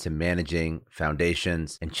comes to managing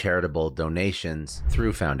foundations and charitable donations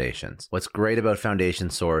through foundations. What's great about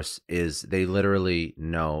Foundation Source is they literally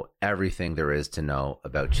know everything there is to know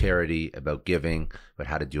about charity, about giving, about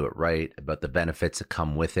how to do it right, about the benefits that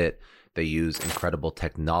come with it. They use incredible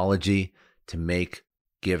technology to make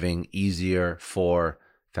giving easier for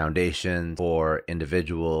foundations, for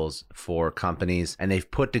individuals, for companies, and they've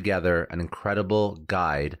put together an incredible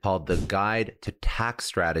guide called the Guide to Tax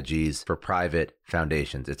Strategies for Private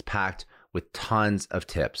Foundations. It's packed with tons of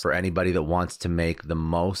tips for anybody that wants to make the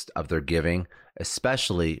most of their giving,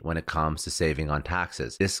 especially when it comes to saving on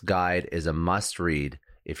taxes. This guide is a must read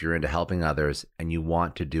if you're into helping others and you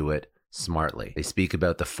want to do it smartly. They speak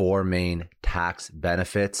about the 4 main tax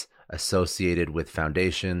benefits associated with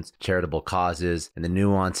foundations, charitable causes, and the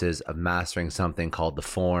nuances of mastering something called the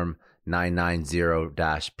Form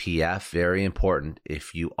 990-PF. Very important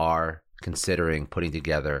if you are considering putting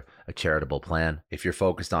together a charitable plan. If you're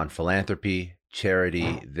focused on philanthropy,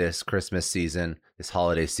 charity this Christmas season, this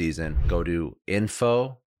holiday season, go to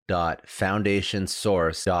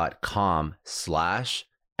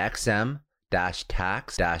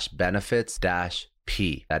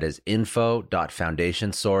info.foundationsource.com/XM-tax-benefits-P. That is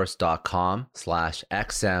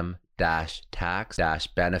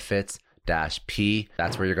info.foundationsource.com/XM-tax-benefits-P.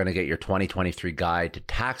 That's where you're going to get your 2023 guide to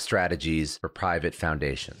tax strategies for private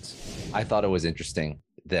foundations. I thought it was interesting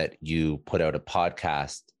that you put out a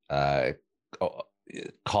podcast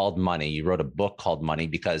called Money. You wrote a book called Money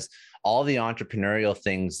because all the entrepreneurial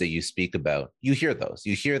things that you speak about, you hear those.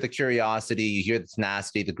 You hear the curiosity, you hear the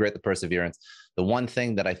tenacity, the grit, the perseverance. The one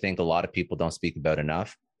thing that I think a lot of people don't speak about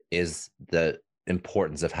enough is the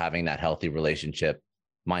importance of having that healthy relationship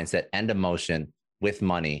mindset and emotion with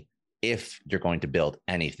money if you're going to build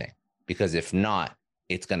anything. Because if not,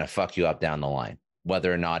 it's going to fuck you up down the line,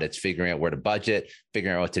 whether or not it's figuring out where to budget,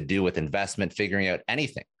 figuring out what to do with investment, figuring out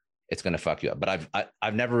anything, it's going to fuck you up. But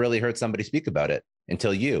I've never really heard somebody speak about it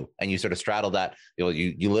until you, and you sort of straddle that,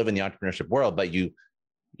 you live in the entrepreneurship world, but you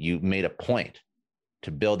made a point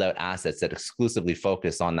to build out assets that exclusively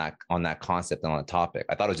focus on that concept and on the topic.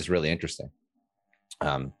 I thought it was just really interesting.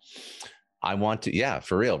 I want to, yeah,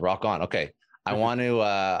 for real, rock on. Okay. I want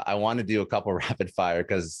to do a couple rapid fire,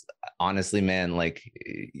 because honestly, man, like,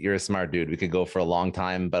 you're a smart dude. We could go for a long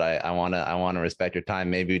time, but I want to respect your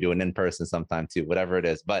time. Maybe we do an in-person sometime too, whatever it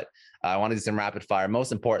is. But I want to do some rapid fire.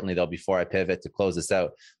 Most importantly though, before I pivot to close this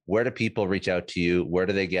out, where do people reach out to you? Where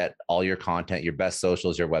do they get all your content, your best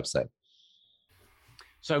socials, your website?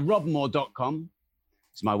 So robmoore.com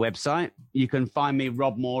is my website. You can find me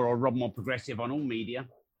Rob Moore or Rob Moore Progressive on all media,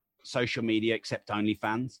 social media, except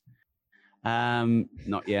OnlyFans.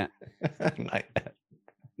 Not yet.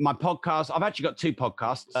 My podcast, I've actually got 2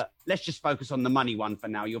 podcasts. Let's just focus on the money one for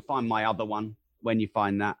now. You'll find my other one when you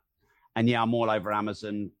find that. And yeah, I'm all over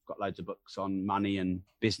Amazon. Got loads of books on money and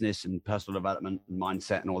business and personal development and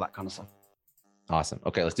mindset and all that kind of stuff. Awesome.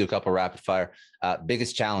 Okay, let's do a couple rapid fire.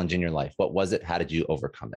 Biggest challenge in your life. What was it? How did you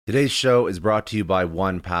overcome it? Today's show is brought to you by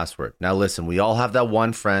 1Password. Now listen, we all have that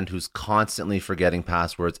one friend who's constantly forgetting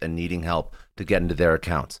passwords and needing help to get into their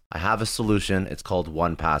accounts. I have a solution. It's called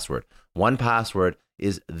 1Password. 1Password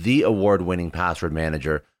is the award-winning password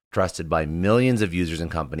manager trusted by millions of users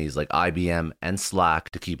and companies like IBM and Slack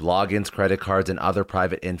to keep logins, credit cards, and other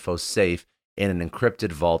private info safe in an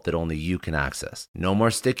encrypted vault that only you can access. No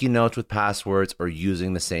more sticky notes with passwords or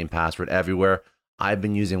using the same password everywhere. I've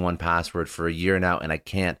been using 1Password for a year now, and I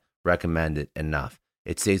can't recommend it enough.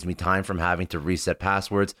 It saves me time from having to reset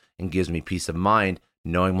passwords and gives me peace of mind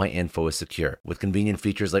knowing my info is secure. With convenient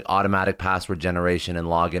features like automatic password generation and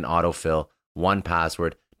login autofill,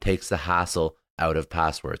 1Password takes the hassle out of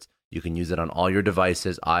passwords. You can use it on all your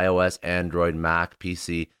devices, iOS, Android, Mac,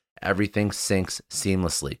 PC. Everything syncs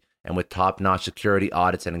seamlessly. And with top-notch security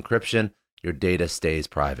audits and encryption, your data stays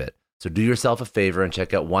private. So do yourself a favor and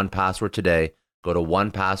check out 1Password today. Go to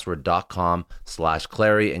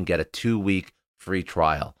onepassword.com/Clary and get a 2-week free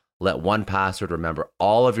trial. Let 1Password remember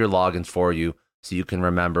all of your logins for you so you can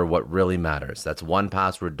remember what really matters. That's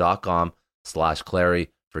onepassword.com/Clary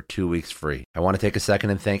for 2 weeks free. I want to take a second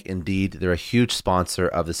and thank Indeed. They're a huge sponsor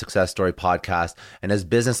of the Success Story podcast. And as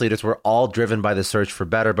business leaders, we're all driven by the search for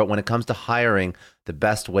better. But when it comes to hiring, the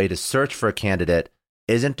best way to search for a candidate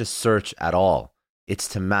isn't to search at all. It's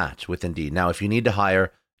to match with Indeed. Now, if you need to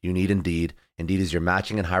hire, you need Indeed. Indeed is your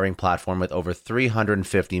matching and hiring platform with over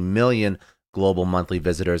 350 million global monthly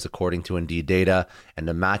visitors, according to Indeed data, and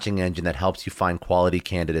a matching engine that helps you find quality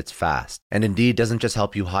candidates fast. And Indeed doesn't just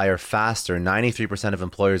help you hire faster. 93% of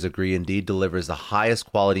employers agree Indeed delivers the highest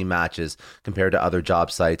quality matches compared to other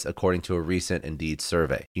job sites, according to a recent Indeed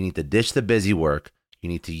survey. You need to ditch the busy work. You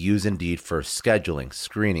need to use Indeed for scheduling,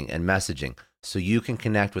 screening, and messaging so you can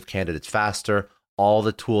connect with candidates faster. All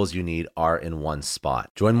the tools you need are in one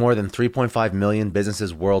spot. Join more than 3.5 million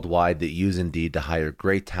businesses worldwide that use Indeed to hire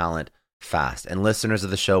great talent fast. And listeners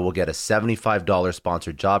of the show will get a $75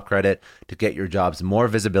 sponsored job credit to get your jobs more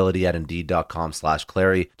visibility at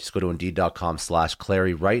Indeed.com/Clary. Just go to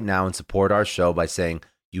Indeed.com/Clary right now and support our show by saying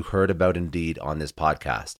you heard about Indeed on this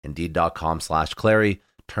podcast. Indeed.com/Clary.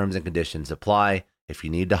 Terms and conditions apply. If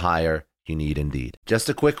you need to hire, you need Indeed. Just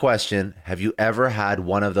a quick question. Have you ever had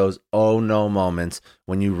one of those oh no moments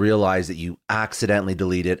when you realize that you accidentally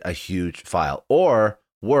deleted a huge file? Or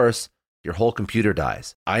worse, your whole computer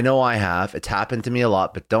dies. I know I have. It's happened to me a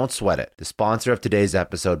lot, but don't sweat it. The sponsor of today's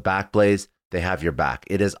episode, Backblaze, they have your back.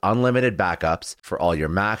 It is unlimited backups for all your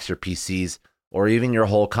Macs, your PCs, or even your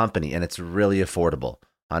whole company, and it's really affordable,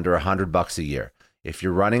 under $100 a year. If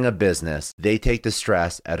you're running a business, they take the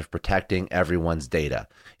stress out of protecting everyone's data.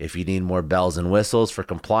 If you need more bells and whistles for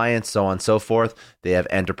compliance, so on and so forth, they have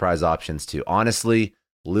enterprise options too. Honestly,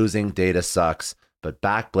 losing data sucks, but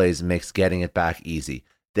Backblaze makes getting it back easy.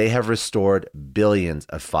 They have restored billions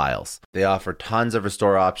of files. They offer tons of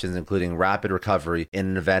restore options, including rapid recovery in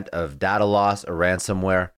an event of data loss or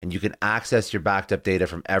ransomware. And you can access your backed up data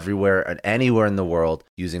from everywhere and anywhere in the world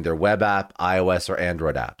using their web app, iOS, or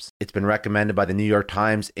Android apps. It's been recommended by the New York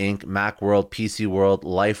Times, Inc., Macworld, PC World,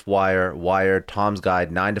 LifeWire, Wired, Tom's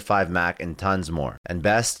Guide, 9to5Mac, and tons more. And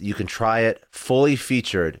best, you can try it fully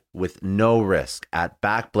featured with no risk at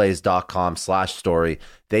backblaze.com/story.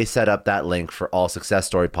 They set up that link for all Success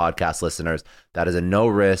Story podcast listeners. That is a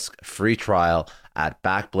no-risk free trial at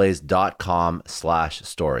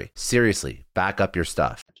backblaze.com/story. Seriously, back up your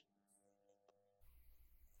stuff.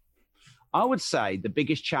 I would say the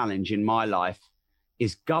biggest challenge in my life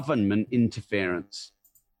is government interference.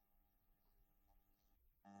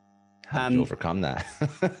 How do you overcome that?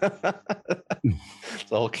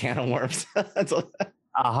 It's a whole can of worms.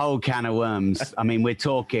 A whole can of worms. I mean, we're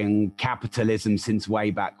talking capitalism since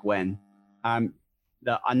way back when. I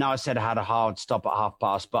know I said I had a hard stop at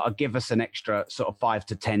past, but I'll give us an extra sort of 5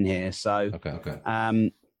 to 10 here. So,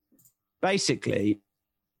 okay. Basically,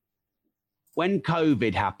 when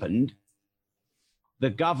COVID happened, the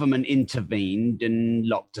government intervened and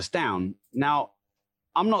locked us down. Now,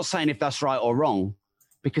 I'm not saying if that's right or wrong,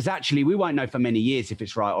 because actually we won't know for many years if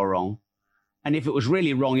it's right or wrong. And if it was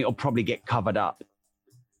really wrong, it'll probably get covered up.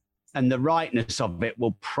 And the rightness of it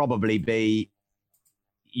will probably be,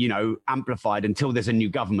 amplified until there's a new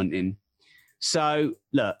government in. So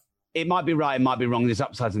look, it might be right, it might be wrong. There's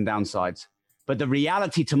upsides and downsides. But the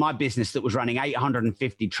reality to my business that was running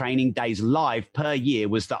 850 training days live per year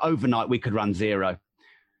was that overnight we could run 0.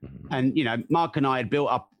 And, Mark and I had built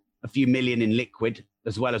up a few million in liquid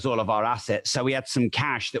as well as all of our assets. So we had some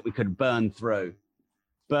cash that we could burn through.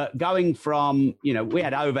 But going from, we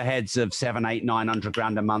had overheads of 7, 8, 900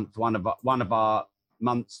 grand a month. One of our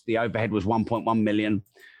months, the overhead was 1.1 million.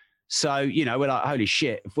 So, we're like, holy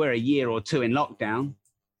shit, if we're a year or two in lockdown,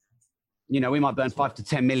 we might burn 5 to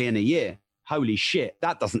 10 million a year. Holy shit,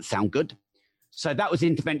 that doesn't sound good. So that was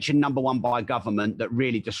intervention number 1 by government that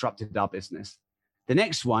really disrupted our business. The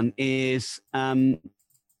next one is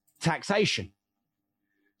taxation.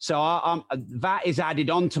 So VAT is added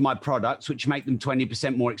onto my products, which make them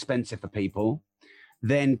 20% more expensive for people.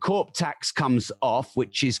 Then corp tax comes off,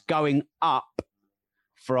 which is going up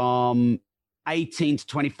from 18 to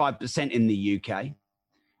 25% in the UK.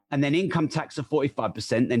 And then income tax of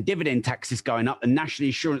 45%, then dividend tax is going up, and national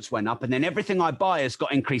insurance went up, and then everything I buy has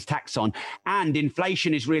got increased tax on, and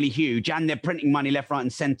inflation is really huge, and they're printing money left, right,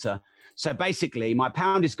 and center. So basically, my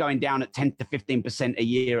pound is going down at 10 to 15% a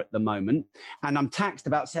year at the moment, and I'm taxed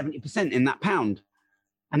about 70% in that pound.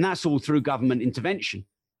 And that's all through government intervention.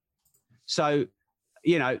 So,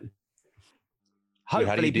 hopefully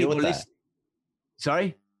how do you deal with that?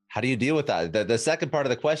 Sorry? How do you deal with that? The second part of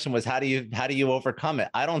the question was, how do you overcome it?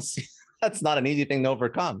 I don't see, that's not an easy thing to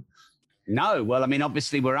overcome. No, well, I mean,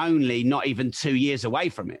 obviously we're only not even 2 years away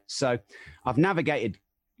from it. So I've navigated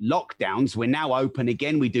lockdowns. We're now open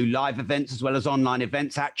again. We do live events as well as online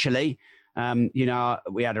events, actually.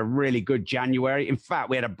 We had a really good January. In fact,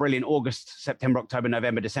 we had a brilliant August, September, October,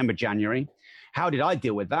 November, December, January. How did I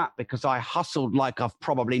deal with that? Because I hustled like I've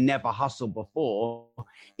probably never hustled before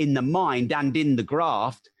in the mind and in the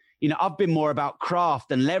graft. I've been more about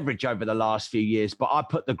craft and leverage over the last few years, but I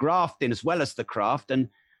put the graft in as well as the craft and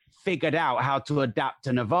figured out how to adapt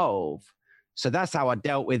and evolve. So that's how I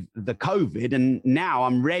dealt with the COVID. And now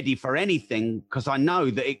I'm ready for anything because I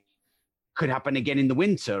know that it could happen again in the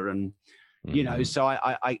winter. And, so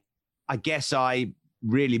I guess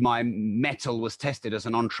my mettle was tested as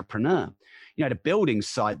an entrepreneur. The building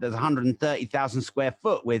site, there's 130,000 square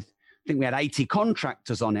foot with, I think we had 80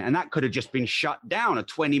 contractors on it, and that could have just been shut down, a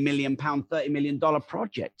 20 million pound, $30 million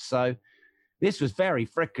project. So this was very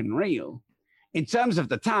freaking real. In terms of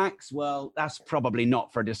the tax, well, that's probably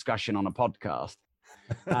not for a discussion on a podcast.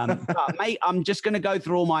 But mate, I'm just going to go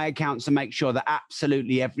through all my accounts and make sure that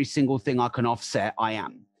absolutely every single thing I can offset, I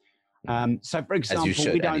am. So for example, as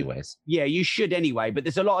you should anyways. Yeah, you should anyway, but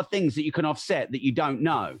there's a lot of things that you can offset that you don't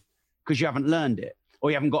know because you haven't learned it or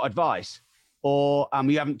you haven't got advice. Or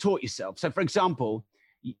you haven't taught yourself. So, for example,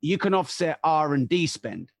 you can offset R&D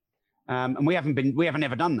spend, and we haven't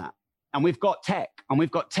ever done that. And we've got tech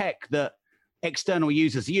that external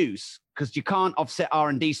users use because you can't offset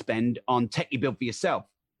R&D spend on tech you build for yourself.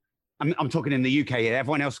 I'm talking in the UK here.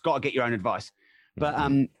 Everyone else got to get your own advice. But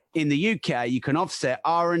in the UK, you can offset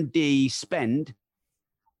R&D spend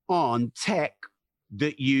on tech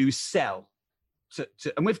that you sell.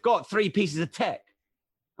 And we've got 3 pieces of tech.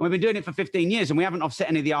 And we've been doing it for 15 years and we haven't offset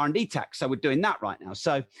any of the R&D tax. So we're doing that right now.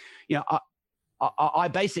 So, I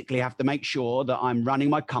basically have to make sure that I'm running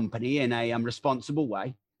my company in a responsible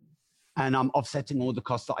way and I'm offsetting all the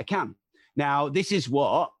costs that I can. Now, this is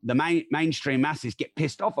what the mainstream masses get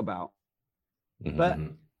pissed off about. Mm-hmm. But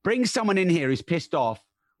bring someone in here who's pissed off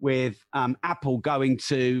with Apple going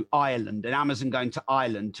to Ireland and Amazon going to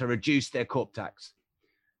Ireland to reduce their corp tax.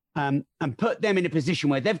 And put them in a position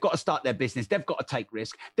where they've got to start their business. They've got to take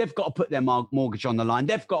risk. They've got to put their mortgage on the line.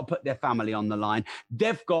 They've got to put their family on the line.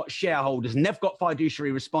 They've got shareholders and they've got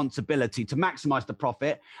fiduciary responsibility to maximize the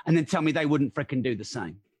profit and then tell me they wouldn't fricking do the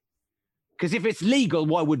same. Because if it's legal,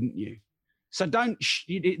 why wouldn't you? So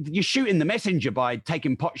you're shooting the messenger by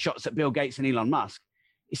taking pot shots at Bill Gates and Elon Musk.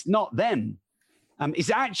 It's not them.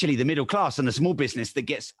 it's actually the middle class and the small business that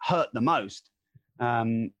gets hurt the most.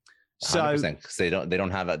 So because they don't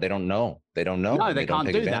know. No, they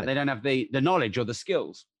can't do that. They don't have the knowledge or the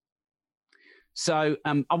skills. So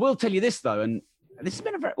I will tell you this though, and this has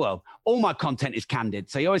been all my content is candid.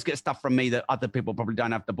 So you always get stuff from me that other people probably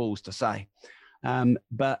don't have the balls to say.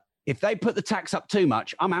 But if they put the tax up too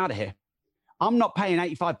much, I'm out of here. I'm not paying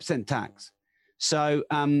 85% tax. So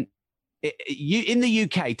in the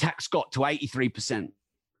UK, tax got to 83%.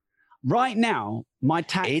 Right now, my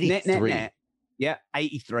tax net, yeah,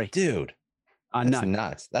 83. Dude, I know. That's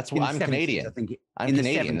nuts. That's why I'm 70s, Canadian. I think I'm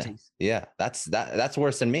Canadian. The 70s. Yeah, that's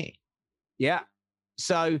worse than me. Yeah.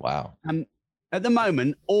 So wow. At the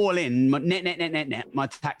moment, all in, net, my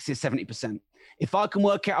tax is 70%. If I can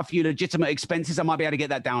work out a few legitimate expenses, I might be able to get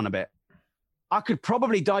that down a bit. I could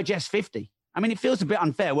probably digest 50. I mean, it feels a bit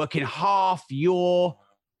unfair working half your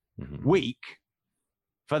week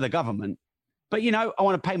for the government. But, you know, I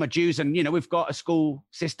want to pay my dues. And, you know, we've got a school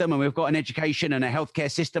system and we've got an education and a healthcare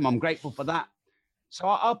system. I'm grateful for that. So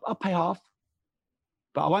I'll pay half,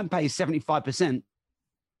 but I won't pay 75%.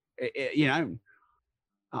 You know,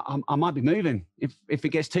 I might be moving if it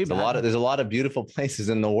gets too bad. There's a lot of beautiful places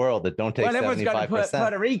in the world that don't take 75%. Well, everyone's going to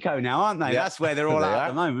Puerto Rico now, aren't they? Yeah. That's where they're all at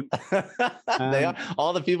the moment. They are.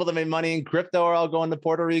 All the people that made money in crypto are all going to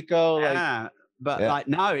Puerto Rico.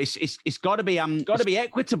 No, it's got to be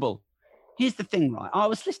equitable. Here's the thing, right? I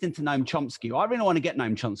was listening to Noam Chomsky. I really want to get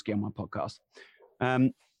Noam Chomsky on my podcast.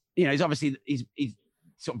 You know, he's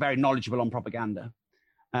sort of very knowledgeable on propaganda.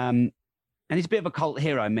 And he's a bit of a cult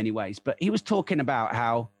hero in many ways, but he was talking about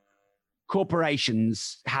how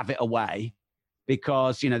corporations have it away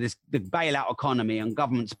because, you know, there's the bailout economy and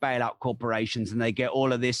governments bail out corporations and they get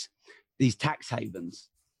all of these tax havens.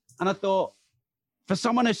 And I thought, for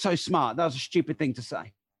someone who's so smart, that was a stupid thing to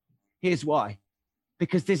say. Here's why.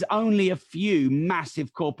 Because there's only a few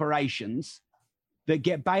massive corporations that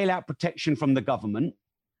get bailout protection from the government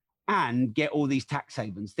and get all these tax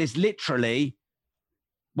havens. There's literally,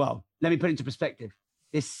 well, let me put it into perspective.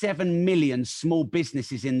 There's 7 million small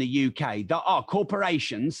businesses in the UK that are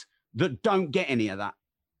corporations that don't get any of that.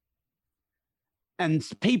 And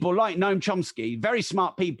people like Noam Chomsky, very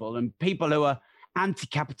smart people and people who are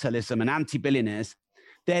anti-capitalism and anti-billionaires,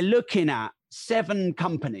 they're looking at 7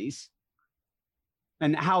 companies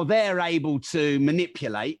and how they're able to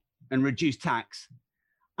manipulate and reduce tax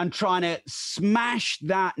and trying to smash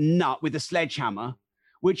that nut with a sledgehammer,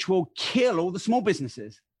 which will kill all the small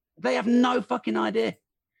businesses. They have no fucking idea.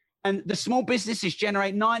 And the small businesses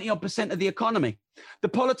generate 90% of the economy. The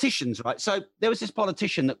politicians, right? So there was this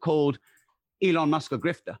politician that called Elon Musk a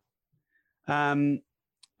grifter. And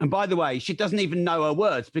by the way, she doesn't even know her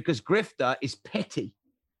words because grifter is petty.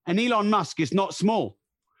 And Elon Musk is not small.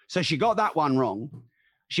 So she got that one wrong.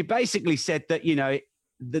 She basically said that, you know,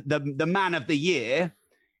 the man of the year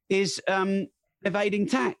is evading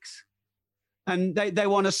tax. And they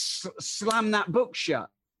want to slam that book shut.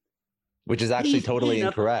 Which is actually totally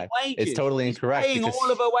incorrect. It's totally incorrect. He's paying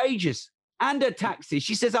all of her wages and her taxes.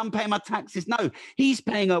 She says, I'm paying my taxes. No, he's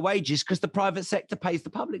paying her wages because the private sector pays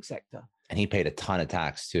the public sector. And he paid a ton of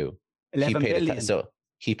tax too. 11 billion. So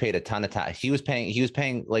he paid a ton of tax. He was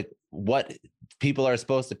paying like what people are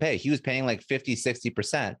supposed to pay. He was paying like 50,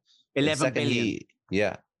 60%. 11 billion.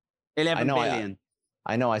 11 billion.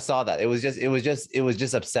 I know. I saw that. It was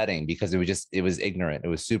just upsetting because it was ignorant. It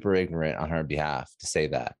was super ignorant on her behalf to say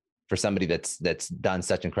that for somebody that's done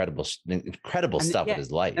such incredible stuff with his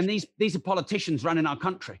life. And these are politicians running our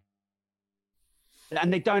country.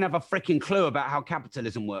 And they don't have a freaking clue about how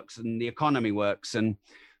capitalism works and the economy works. And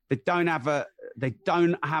they don't have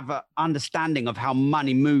a understanding of how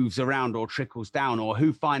money moves around or trickles down or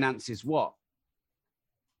who finances what.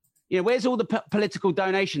 You know, where's all the political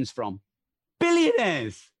donations from?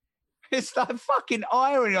 Billionaires. It's like fucking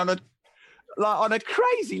irony on a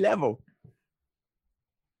crazy level.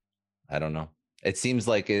 I don't know. It seems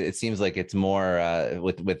like it's more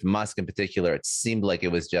with Musk in particular. It seemed like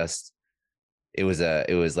it was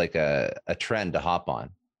like a trend to hop on.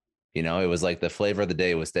 You know, it was like the flavor of the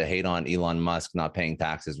day was to hate on Elon Musk not paying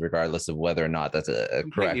taxes, regardless of whether or not that's a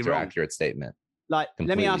correct or accurate statement. Like,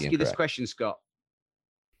 let me ask you this question, Scott.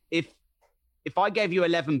 If I gave you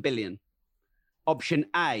 11 billion, option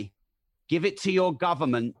A, give it to your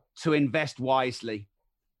government to invest wisely.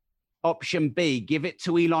 Option B, give it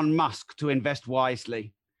to Elon Musk to invest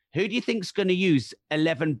wisely. Who do you think is going to use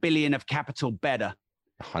 11 billion of capital better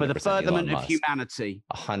for the furtherment of humanity?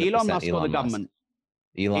 Elon Musk or the government?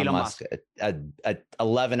 Elon Musk.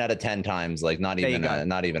 11 out of 10 times, like not even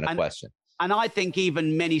a question. And I think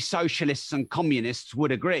even many socialists and communists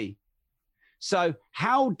would agree. So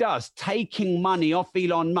how does taking money off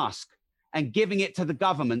Elon Musk and giving it to the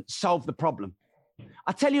government solve the problem?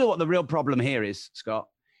 I tell you what the real problem here is, Scott,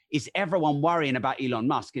 is everyone worrying about Elon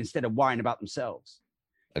Musk instead of worrying about themselves.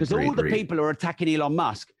 Because all the people who are attacking Elon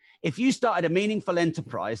Musk, if you started a meaningful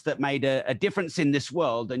enterprise that made a difference in this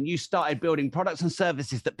world, and you started building products and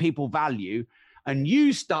services that people value, and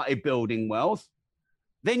you started building wealth,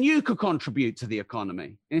 then you could contribute to the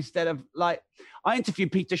economy. Instead of, like, I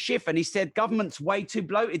interviewed Peter Schiff and he said, government's way too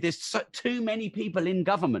bloated. There's too many people in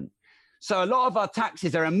government. So a lot of our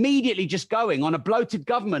taxes are immediately just going on a bloated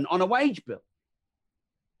government, on a wage bill.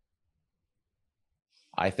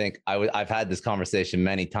 I think I've had this conversation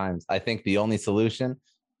many times. I think the only solution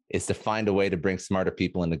is to find a way to bring smarter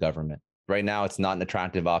people into government. Right now, it's not an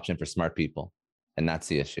attractive option for smart people. And that's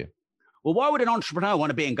the issue. Well, why would an entrepreneur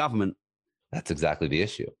want to be in government? That's exactly the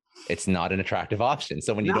issue. It's not an attractive option.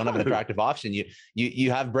 So when you don't have an attractive option,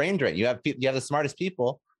 you have brain drain. You have the smartest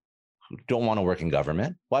people who don't want to work in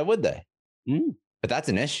government. Why would they? But that's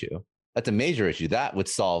an issue. That's a major issue. That would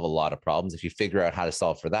solve a lot of problems if you figure out how to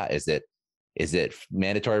solve for that. Is it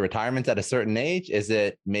mandatory retirements at a certain age? Is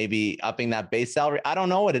it maybe upping that base salary? I don't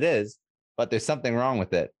know what it is, but there's something wrong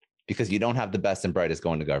with it because you don't have the best and brightest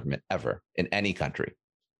going to government ever in any country.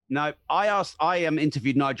 No, I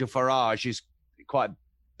interviewed Nigel Farage, who's quite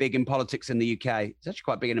big in politics in the UK. He's actually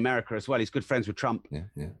quite big in America as well. He's good friends with Trump.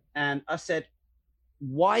 Yeah. And I said,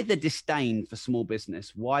 why the disdain for small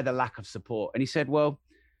business? Why the lack of support? And he said, well,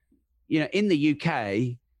 in the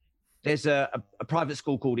UK, there's a private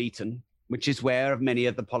school called Eton, which is where many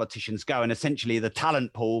of the politicians go. And essentially the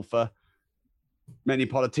talent pool for many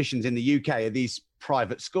politicians in the UK are these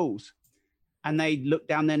private schools. And they look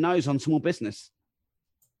down their nose on small business.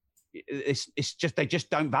 It's just, they just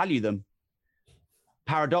don't value them.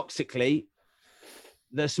 Paradoxically,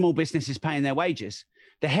 the small business is paying their wages.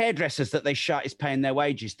 The hairdressers that they shut is paying their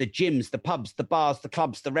wages. The gyms, the pubs, the bars, the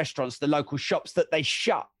clubs, the restaurants, the local shops that they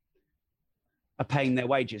shut are paying their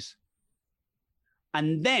wages.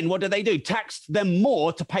 And then what do? Tax them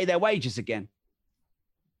more to pay their wages again.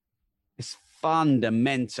 It's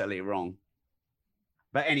fundamentally wrong.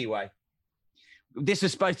 But anyway, this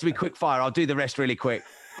is supposed to be quick fire. I'll do the rest really quick.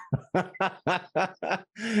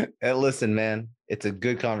 Hey, listen, man, it's a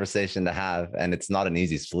good conversation to have, and it's not an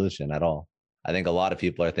easy solution at all. I think a lot of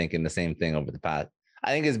people are thinking the same thing over the past.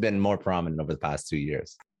 I think it's been more prominent over the past 2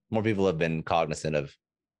 years. More people have been cognizant of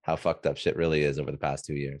how fucked up shit really is over the past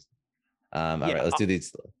 2 years. All right, let's do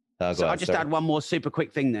these. I'll just add one more super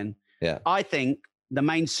quick thing then. Yeah. I think the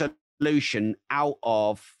main solution out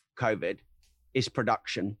of COVID is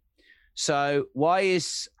production. So why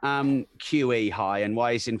is QE high and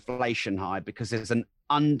why is inflation high? Because there's an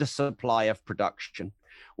undersupply of production.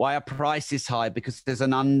 Why are prices high? Because there's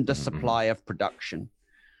an undersupply of production.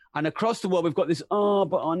 And across the world, we've got this,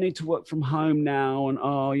 but I need to work from home now.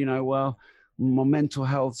 And, my mental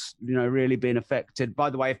health's, really being affected.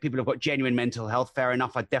 By the way, if people have got genuine mental health, fair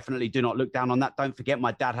enough. I definitely do not look down on that. Don't forget,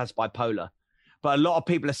 my dad has bipolar. But a lot of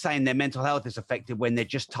people are saying their mental health is affected when they're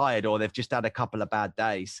just tired or they've just had a couple of bad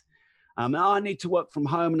days. I need to work from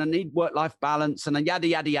home and I need work-life balance and yada,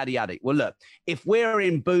 yada, yada, yada. Well, look, if we're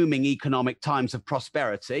in booming economic times of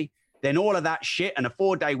prosperity, then all of that shit and a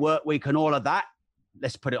 4-day work week and all of that,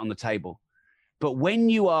 let's put it on the table. But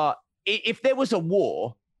when if there was a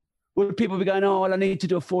war, would people be going, I need to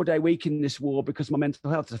do a 4-day week in this war because my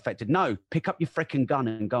mental health is affected? No, pick up your freaking gun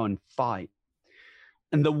and go and fight.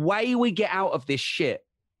 And the way we get out of this shit,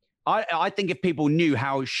 I think if people knew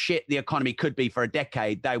how shit the economy could be for a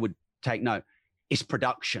decade, they would take note. It's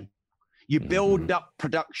production. You build up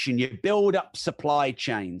production, you build up supply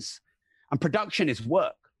chains, and production is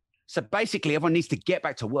work. So basically everyone needs to get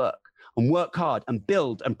back to work and work hard and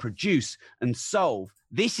build and produce and solve.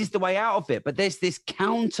 This is the way out of it. But there's this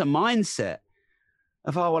counter mindset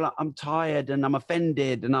of, I'm tired and I'm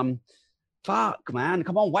offended and fuck, man.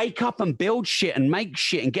 Come on, wake up and build shit and make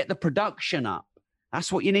shit and get the production up.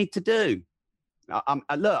 That's what you need to do. I'm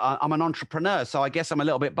an entrepreneur, so I guess I'm a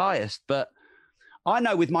little bit biased, but I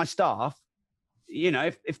know with my staff,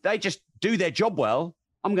 if they just do their job well,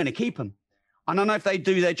 I'm going to keep them. And I know if they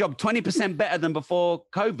do their job 20% better than before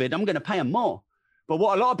COVID, I'm going to pay them more. But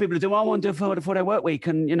what a lot of people are doing, I want to do a 4-day work week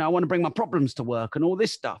and, I want to bring my problems to work and all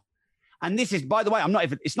this stuff. And this is, by the way,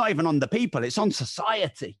 it's not even on the people. It's on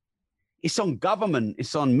society. It's on government.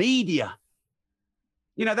 It's on media.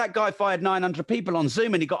 That guy fired 900 people on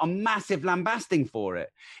Zoom and he got a massive lambasting for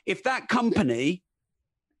it. If that company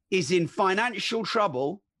is in financial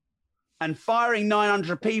trouble and firing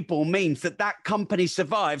 900 people means that company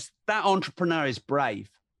survives, that entrepreneur is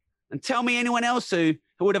brave. And tell me anyone else who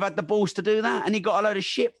would have had the balls to do that. And he got a load of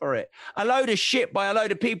shit for it. A load of shit by a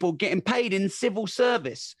load of people getting paid in civil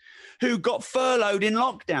service who got furloughed in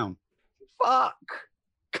lockdown. Fuck.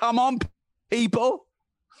 Come on, people.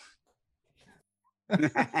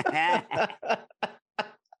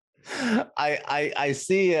 I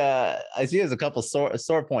see as a couple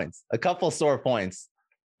sore points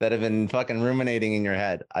that have been fucking ruminating in your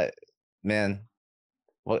head.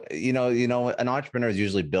 Well, you know, an entrepreneur is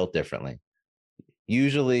usually built differently.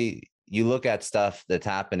 Usually you look at stuff that's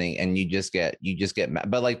happening and you just get mad.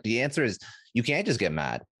 But like the answer is you can't just get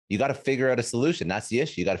mad. You got to figure out a solution. That's the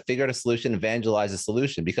issue. You got to figure out a solution, evangelize a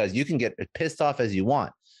solution, because you can get pissed off as you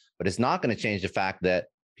want, but it's not going to change the fact that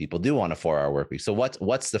people do want a 4-hour work week. So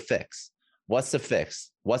what's the fix? What's the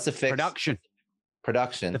fix? Production.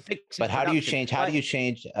 But how do you change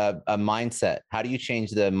a mindset? How do you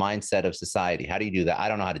change the mindset of society? How do you do that? I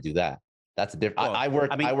don't know how to do that. That's a different. I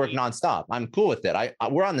work nonstop. I'm cool with it.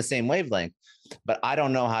 We're on the same wavelength, but I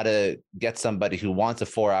don't know how to get somebody who wants a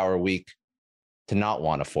 4-hour week to not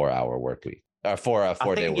want a 4-hour work week or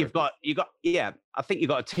 4-day work. I think you've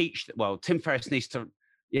got to teach. Well, Tim Ferriss needs to.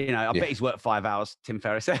 I bet he's worked 5 hours. Tim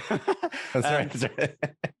Ferriss. That's right.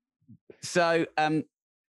 So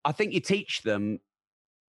I think you teach them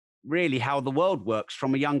really how the world works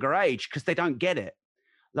from a younger age, because they don't get it.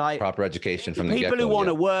 Like proper education from the people who want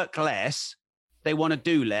to work less, they want to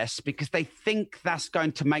do less because they think that's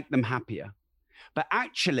going to make them happier. But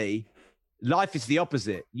actually, life is the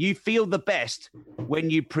opposite. You feel the best when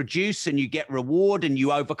you produce and you get reward and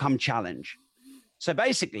you overcome challenge. So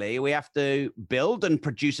basically, we have to build and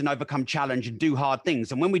produce and overcome challenge and do hard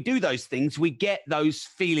things. And when we do those things, we get those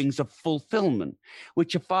feelings of fulfillment,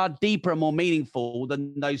 which are far deeper and more meaningful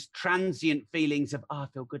than those transient feelings of, I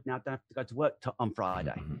feel good now, I don't have to go to work on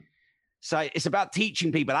Friday. Mm-hmm. So it's about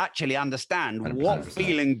teaching people actually understand 100%. What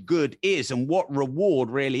feeling good is and what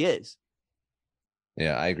reward really is.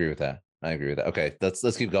 Yeah, I agree with that. Okay,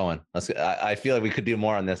 let's keep going. I feel like we could do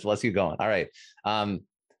more on this. Let's keep going. All right.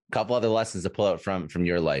 Couple other lessons to pull out from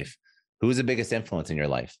your life. Who was the biggest influence in your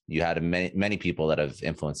life? You had many people that have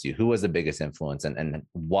influenced you. Who was the biggest influence, and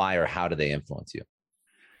why or how did they influence you?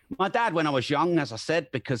 My dad, when I was young, as I said,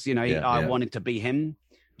 because I wanted to be him.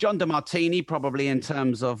 John DeMartini, probably in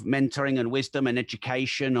terms of mentoring and wisdom and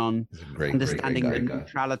education on understanding the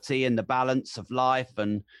neutrality and the balance of life,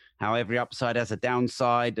 and how every upside has a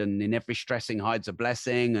downside, and in every stressing hides a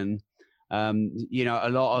blessing, and a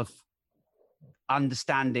lot of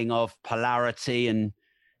understanding of polarity and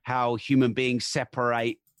how human beings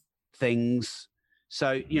separate things.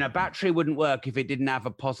 So, battery wouldn't work if it didn't have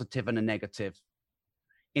a positive and a negative.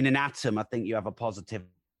 In an atom, I think you have a positive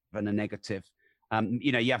and a negative.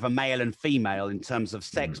 You have a male and female in terms of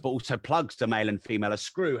sex, but also plugs to male and female. A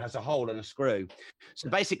screw has a hole and a screw. So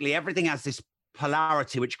basically everything has this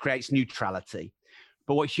polarity, which creates neutrality.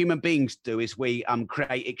 But what human beings do is we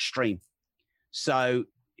create extreme. So,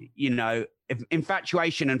 if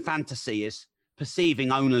infatuation and fantasy is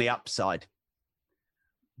perceiving only upside.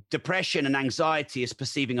 Depression and anxiety is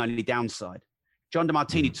perceiving only downside. John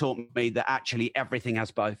DeMartini taught me that actually everything has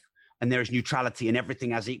both, and there is neutrality, and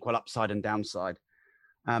everything has equal upside and downside.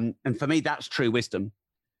 And for me, that's true wisdom.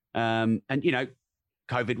 And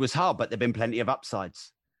COVID was hard, but there've been plenty of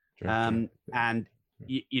upsides. Sure. And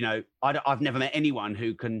I've never met anyone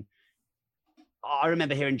who can. I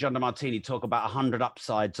remember hearing John DeMartini talk about 100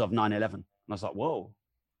 upsides of 9/11. And I was like, whoa,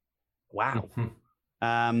 wow.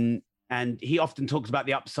 And he often talks about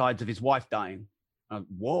the upsides of his wife dying.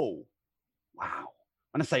 Whoa, wow.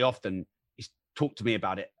 When I say often, he's talked to me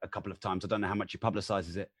about it a couple of times. I don't know how much he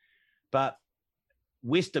publicizes it. But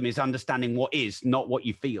wisdom is understanding what is, not what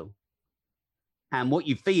you feel. And what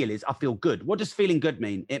you feel is, I feel good. What does feeling good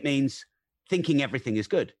mean? It means thinking everything is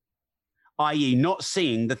good, i.e. not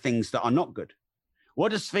seeing the things that are not good.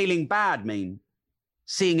 What does feeling bad mean?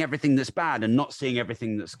 Seeing everything that's bad and not seeing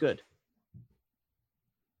everything that's good.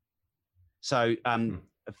 So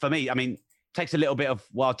for me, it takes a little bit of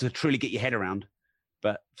while to truly get your head around.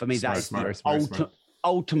 But for me, that's the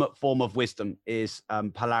ultimate form of wisdom is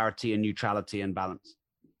polarity and neutrality and balance.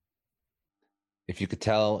 If you could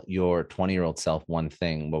tell your 20-year-old self one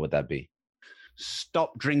thing, what would that be?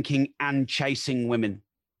 Stop drinking and chasing women.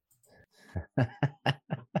 Good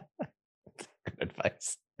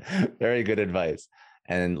advice. Very good advice.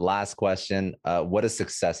 And last question, what does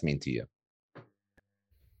success mean to you?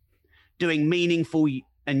 Doing meaningful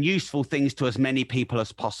and useful things to as many people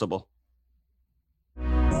as possible.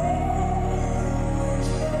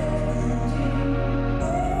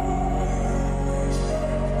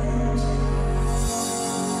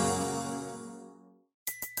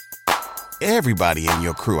 Everybody in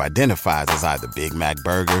your crew identifies as either Big Mac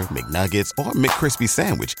Burger, McNuggets, or McCrispy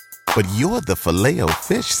Sandwich. But you're the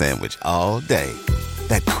Filet-O-Fish Sandwich all day.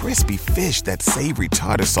 That crispy fish, that savory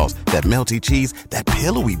tartar sauce, that melty cheese, that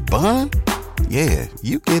pillowy bun. Yeah,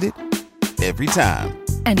 you get it. Every time.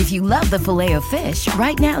 And if you love the Filet-O-Fish,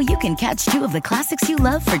 right now you can catch two of the classics you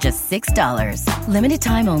love for just $6. Limited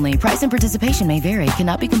time only. Price and participation may vary.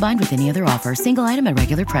 Cannot be combined with any other offer. Single item at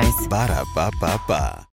regular price. Ba-da-ba-ba-ba.